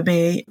short-lived for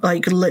me,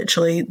 like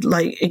literally,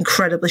 like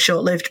incredibly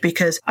short-lived,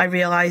 because I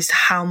realized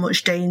how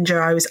much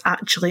danger I was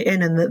actually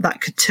in, and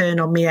that could turn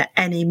on me at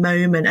any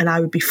moment, and I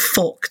would be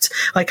fucked,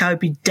 like I would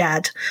be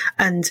dead.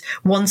 And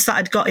once that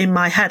had got in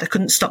my head, I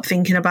couldn't stop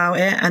thinking about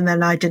it, and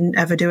then I didn't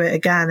ever do it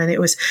again. And it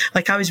was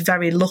like, I was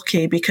very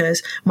lucky,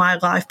 because my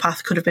life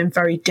path could have been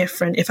very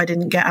different if I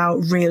didn't get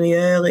out really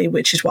early,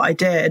 which is what I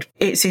did.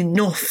 It's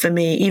enough for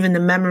me, even the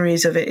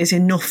memories of it is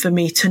enough for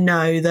me to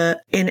know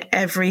that in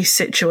every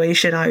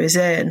situation I was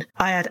in,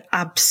 I had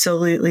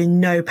absolutely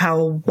no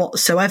power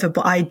whatsoever,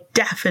 but I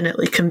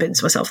definitely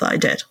convinced myself that I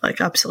did.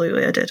 Like,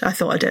 absolutely I did. I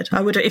thought I did.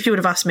 I would, if you would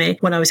have asked me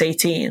when I was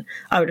 18,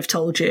 I would have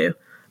told you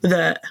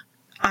that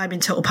I'm in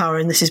total power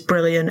and this is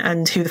brilliant,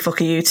 and who the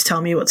fuck are you to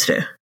tell me what to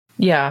do?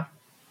 Yeah,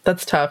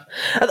 that's tough.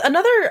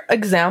 Another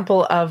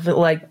example of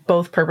like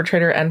both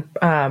perpetrator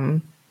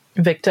and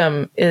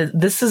victim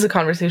this is a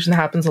conversation that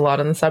happens a lot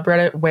in the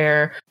subreddit,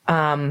 where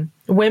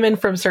women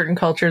from certain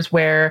cultures,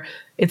 where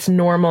it's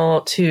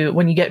normal to,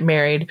 when you get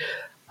married,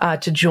 for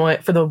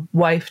the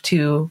wife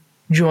to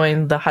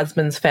join the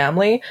husband's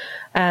family.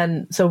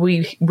 And so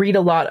we read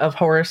a lot of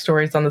horror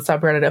stories on the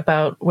subreddit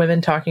about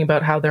women talking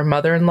about how their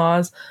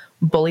mother-in-laws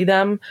bully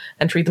them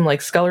and treat them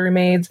like scullery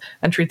maids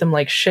and treat them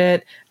like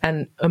shit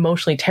and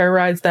emotionally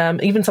terrorize them,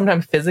 even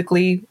sometimes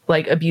physically,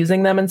 like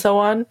abusing them and so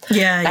on.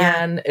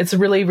 Yeah. And it's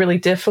really, really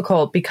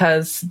difficult,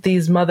 because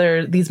these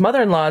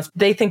mother-in-laws,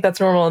 they think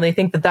that's normal, and they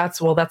think that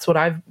that's what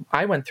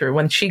I went through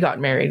when she got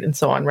married and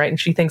so on, right? And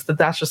she thinks that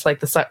that's just like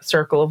the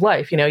circle of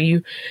life.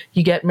 You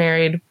get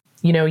married,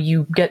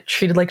 you get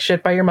treated like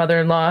shit by your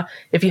mother-in-law.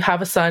 If you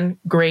have a son,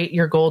 great,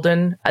 you're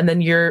golden. And then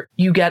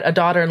you get a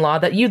daughter-in-law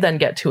that you then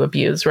get to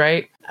abuse,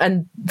 right?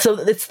 And so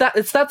it's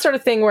that sort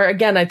of thing where,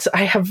 again,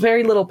 I have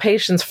very little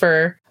patience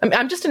for,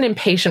 I'm just an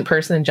impatient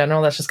person in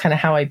general. That's just kind of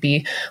how I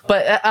be.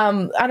 But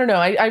I don't know.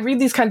 I read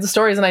these kinds of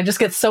stories and I just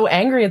get so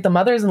angry at the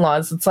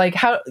mothers-in-laws. It's like,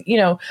 how,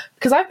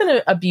 because I've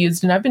been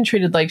abused and I've been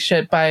treated like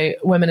shit by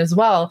women as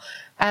well.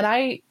 And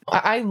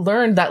I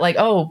learned that, like,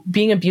 oh,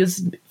 being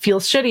abused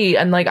feels shitty,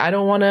 and like I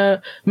don't want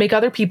to make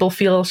other people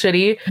feel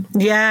shitty.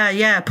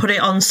 Yeah, put it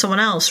on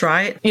someone else,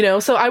 right?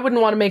 So I wouldn't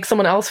want to make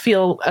someone else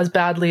feel as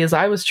badly as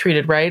I was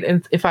treated, right?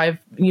 And if I've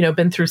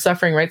been through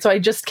suffering, right? So I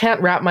just can't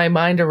wrap my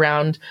mind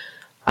around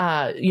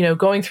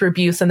going through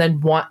abuse and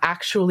then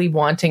actually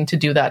wanting to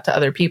do that to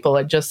other people.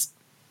 I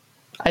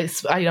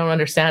don't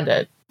understand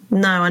it.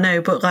 No, I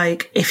know, but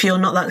like, if you're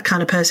not that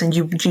kind of person,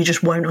 you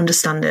just won't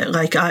understand it.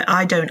 Like,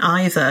 I don't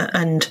either,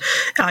 and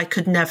I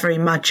could never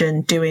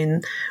imagine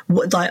doing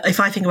like,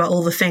 if I think about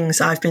all the things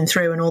I've been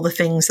through and all the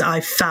things that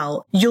I've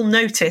felt, you'll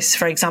notice,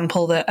 for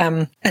example, that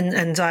and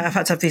I've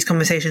had to have these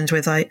conversations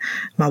with like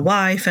my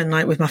wife and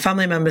like with my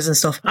family members and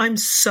stuff. I'm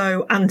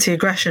so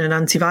anti-aggression and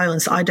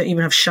anti-violence that I don't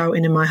even have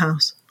shouting in my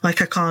house.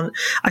 Like, I can't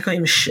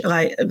even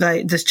like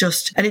there's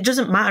just, and it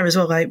doesn't matter as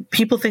well. Like,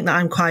 people think that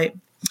I'm quite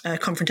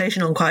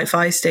confrontational and quite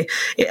feisty,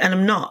 and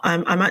I'm not.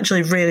 I'm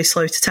actually really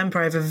slow to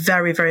temper. I have a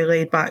very, very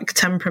laid back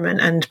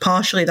temperament, and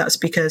partially that's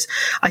because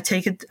I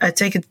take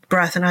a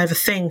breath and I have a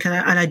think, and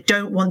I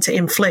don't want to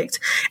inflict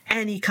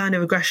any kind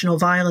of aggression or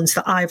violence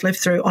that I've lived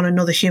through on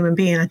another human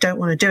being. I don't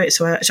want to do it,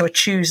 so I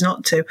choose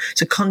not to.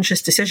 It's a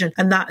conscious decision,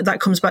 and that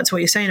comes back to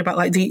what you're saying about,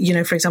 like,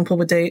 the for example,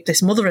 with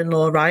this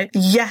mother-in-law, right?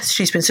 Yes,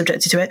 she's been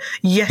subjected to it.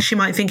 Yes, she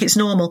might think it's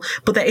normal,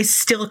 but there is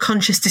still a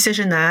conscious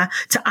decision there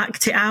to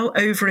act it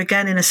out over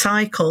again in a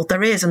cycle.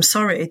 There is, I'm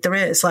sorry, there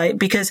is, like,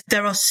 because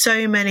there are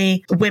so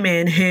many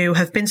women who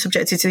have been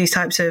subjected to these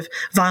types of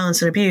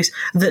violence and abuse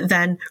that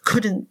then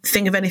couldn't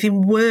think of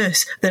anything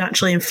worse than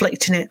actually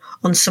inflicting it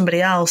on somebody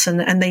else,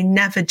 and they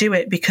never do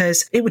it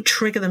because it would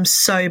trigger them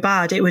so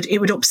bad. It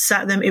would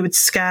upset them, it would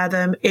scare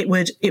them, it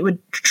would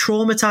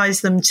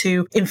traumatize them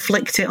to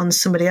inflict it on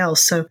somebody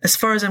else. So as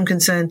far as I'm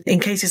concerned, in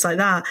cases like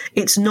that,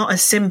 it's not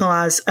as simple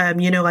as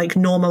like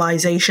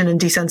normalization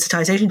and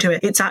desensitization to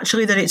it. It's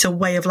actually that it's a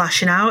way of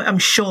lashing out. I'm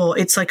sure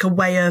it's it's like a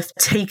way of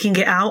taking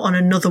it out on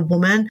another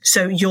woman.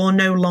 So you're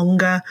no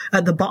longer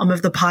at the bottom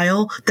of the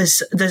pile.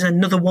 There's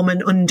another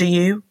woman under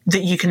you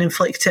that you can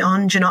inflict it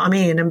on. Do you know what I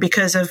mean? And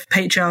because of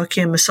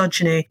patriarchy and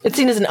misogyny, it's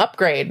seen as an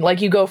upgrade.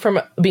 Like, you go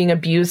from being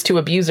abused to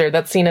abuser.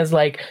 That's seen as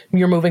like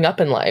you're moving up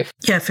in life.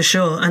 Yeah, for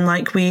sure. And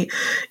like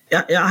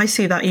I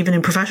see that even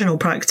in professional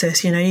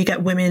practice. You know, you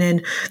get women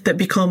in that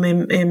become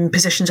in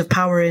positions of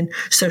power in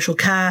social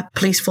care,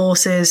 police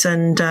forces,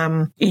 and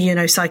you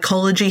know,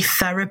 psychology,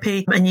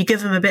 therapy, and you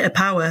give them a bit of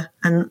power,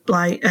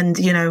 and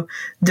you know,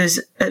 there's,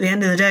 at the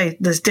end of the day,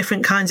 there's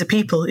different kinds of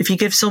people. If you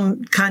give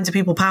some kinds of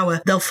people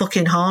power, they'll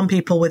fucking harm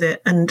people with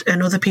it, and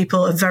other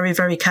people are very,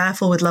 very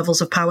careful with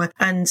levels of power.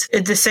 And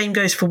the same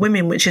goes for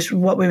women, which is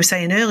what we were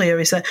saying earlier,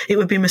 is that it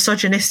would be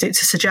misogynistic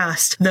to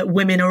suggest that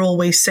women are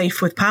always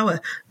safe with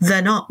power.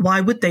 They're not. Why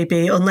would they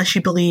be, unless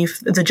you believe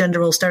the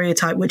gender role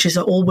stereotype, which is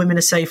that all women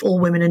are safe, all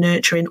women are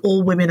nurturing,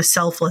 all women are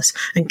selfless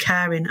and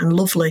caring and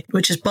lovely,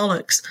 which is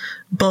bollocks.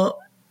 But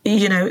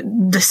you know,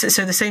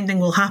 so the same thing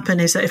will happen,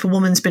 is that if a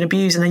woman's been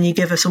abused and then you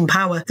give her some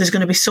power, there's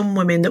going to be some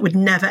women that would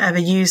never ever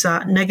use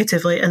that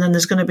negatively, and then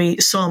there's going to be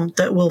some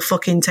that will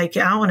fucking take it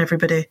out on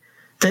everybody.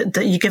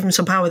 That you give them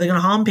some power, they're going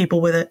to harm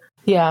people with it.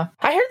 Yeah.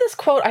 I heard this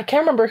quote, I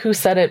can't remember who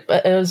said it,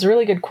 but it was a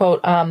really good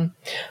quote.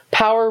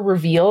 Power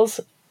reveals.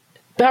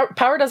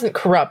 Power doesn't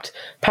corrupt.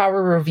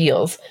 Power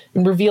reveals.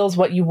 And reveals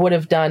what you would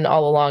have done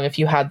all along if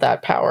you had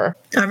that power.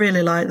 I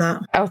really like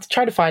that. I'll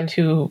try to find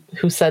who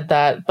said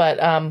that. But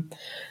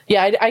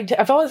yeah,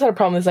 I've always had a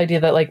problem with this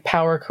idea that like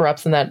power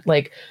corrupts, and that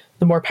like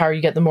the more power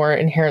you get, the more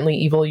inherently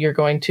evil you're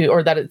going to,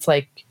 or that it's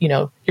like, you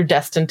know, you're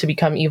destined to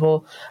become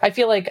evil. I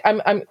feel like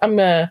I'm going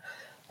to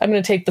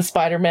take the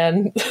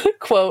Spider-Man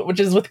quote, which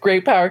is, with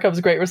great power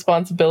comes great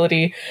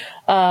responsibility.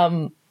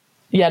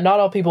 Yeah, not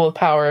all people with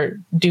power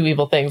do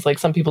evil things. Like,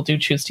 some people do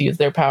choose to use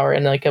their power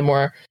in like a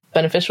more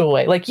beneficial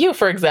way. Like you,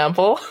 for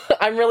example.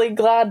 I'm really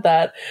glad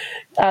that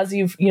as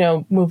you've, you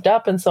know, moved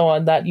up and so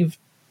on, that you've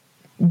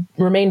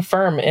remained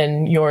firm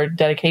in your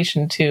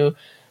dedication to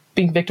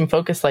being victim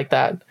focused like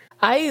that.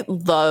 I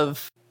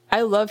love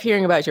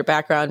hearing about your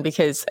background,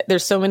 because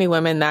there's so many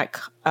women that,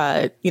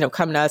 you know,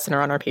 come to us and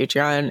are on our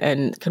Patreon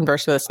and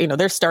converse with us. You know,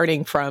 they're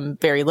starting from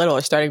very little,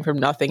 or starting from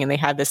nothing. And they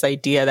have this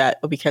idea that,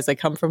 oh, because I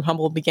come from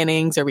humble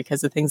beginnings, or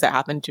because of things that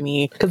happened to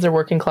me. Because they're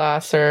working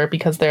class, or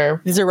because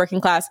these are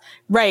working class.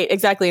 Right,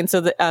 exactly. And so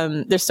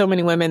there's so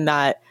many women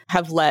that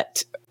have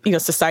let, you know,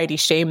 society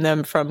shame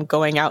them from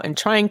going out and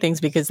trying things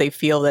because they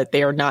feel that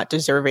they are not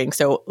deserving.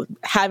 So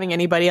having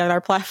anybody on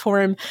our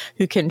platform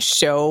who can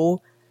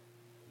show,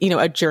 you know,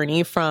 a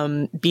journey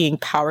from being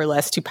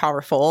powerless to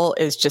powerful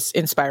is just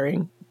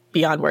inspiring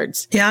beyond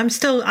words. Yeah, I'm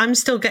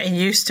still getting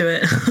used to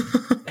it.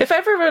 If I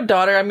ever have a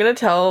daughter, I'm going to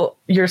tell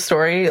your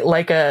story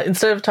like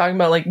instead of talking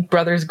about like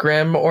Brothers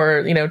Grimm,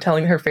 or, you know,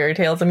 telling her fairy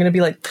tales, I'm going to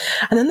be like,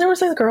 and then there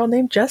was a girl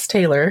named Jess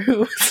Taylor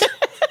who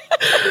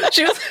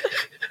she was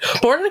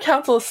born in a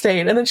council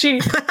estate, and then she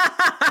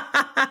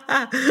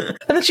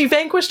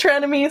vanquished her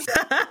enemies.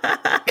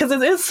 Because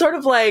it is sort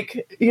of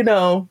like, you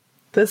know,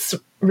 this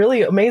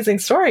really amazing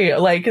story.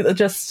 Like, it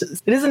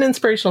is an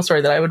inspirational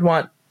story that I would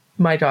want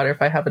my daughter,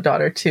 if I have a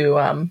daughter,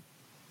 to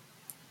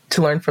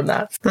learn from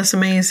that. That's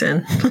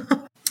amazing.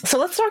 So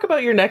let's talk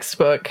about your next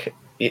book,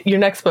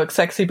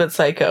 Sexy But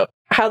Psycho.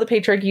 How the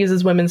patriarchy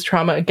uses women's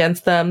trauma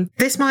against them.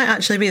 This might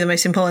actually be the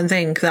most important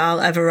thing that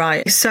I'll ever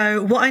write.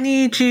 So what I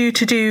need you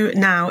to do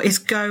now is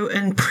go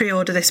and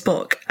pre-order this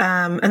book.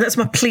 And that's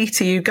my plea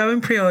to you. Go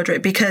and pre-order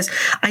it, because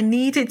I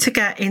need it to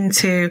get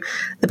into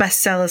the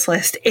bestsellers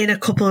list in a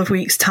couple of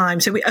weeks' time.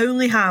 So we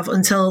only have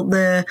until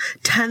the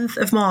 10th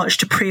of March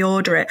to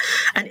pre-order it.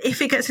 And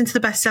if it gets into the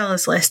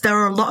bestsellers list, there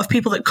are a lot of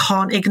people that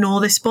can't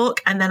ignore this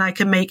book, and then I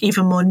can make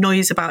even more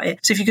noise about it.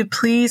 So if you could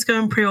please go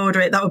and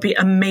pre-order it, that would be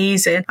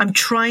amazing. I'm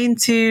trying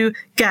to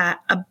get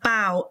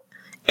about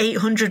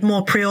 800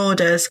 more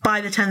pre-orders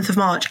by the 10th of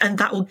March, and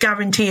that will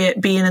guarantee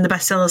it being in the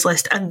bestsellers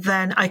list, and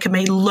then I can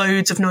make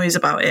loads of noise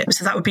about it.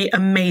 So that would be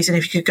amazing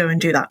if you could go and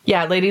do that.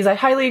 Yeah, ladies, I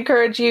highly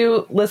encourage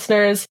you,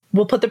 listeners.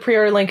 We'll put the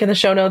pre-order link in the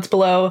show notes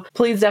below.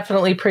 Please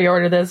definitely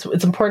pre-order this.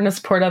 It's important to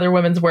support other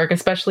women's work,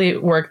 especially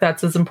work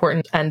that's as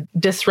important and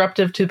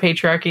disruptive to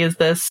patriarchy as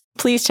this.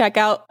 Please check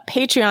out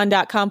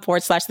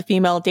patreon.com/the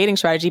female dating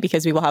strategy,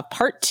 because we will have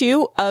part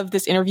 2 of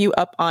this interview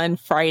up on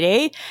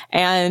Friday,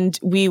 and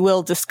we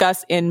will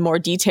discuss in more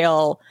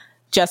detail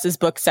Jess's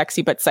book,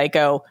 Sexy But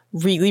Psycho.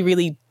 Really,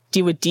 really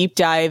do a deep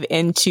dive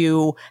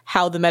into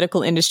how the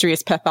medical industry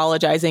is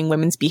pathologizing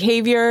women's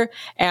behavior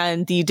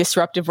and the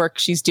disruptive work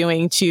she's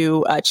doing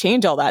to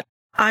change all that.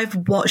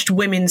 I've watched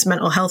women's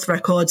mental health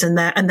records and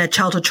their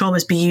childhood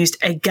traumas be used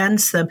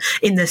against them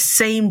in the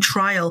same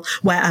trial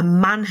where a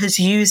man has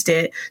used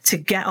it to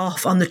get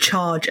off on the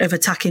charge of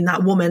attacking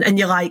that woman. And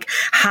you're like,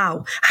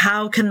 how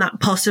can that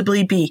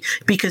possibly be?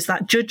 Because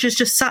that judge has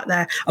just sat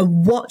there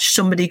and watched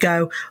somebody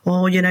go,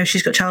 oh, you know,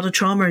 she's got childhood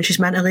trauma and she's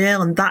mentally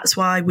ill, and that's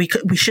why we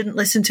shouldn't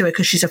listen to her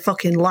because she's a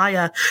fucking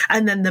liar.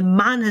 And then the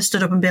man has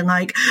stood up and been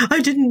like, I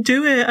didn't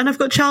do it, and I've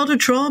got childhood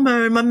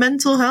trauma and my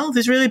mental health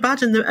is really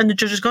bad. And the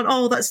judge has gone,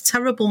 oh, that's terrible.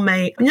 terrible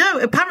mate. No,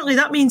 apparently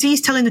that means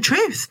he's telling the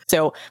truth.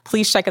 So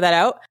please check that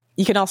out.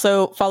 You can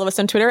also follow us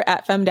on Twitter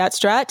at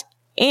FemDatStrat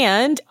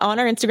and on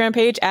our Instagram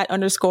page at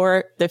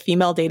 _the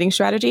female dating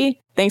strategy.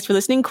 Thanks for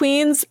listening,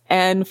 queens.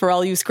 And for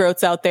all you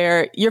scrotes out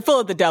there, you're full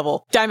of the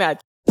devil. Die mad.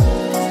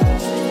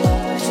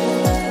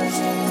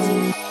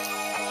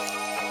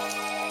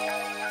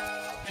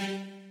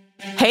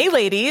 Hey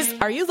ladies,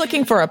 are you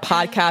looking for a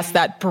podcast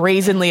that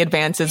brazenly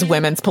advances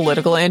women's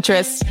political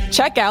interests?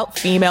 Check out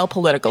Female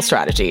Political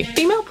Strategy.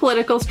 Female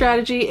Political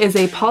Strategy is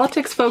a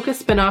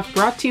politics-focused spinoff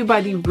brought to you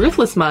by the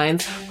ruthless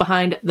minds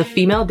behind the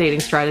female dating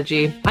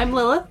strategy. I'm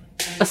Lilith,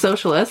 a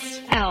socialist.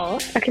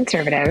 Elle, a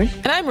conservative.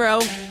 And I'm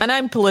Ro, and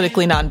I'm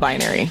politically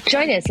non-binary.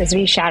 Join us as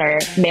we shatter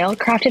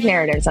male-crafted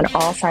narratives on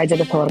all sides of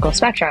the political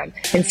spectrum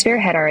and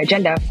spearhead our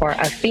agenda for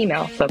a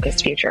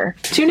female-focused future.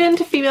 Tune in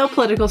to Female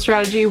Political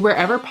Strategy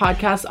wherever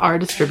podcasts are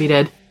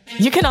distributed.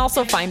 You can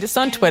also find us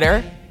on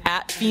Twitter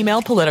at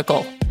Female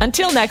Political.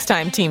 Until next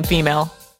time, Team Female.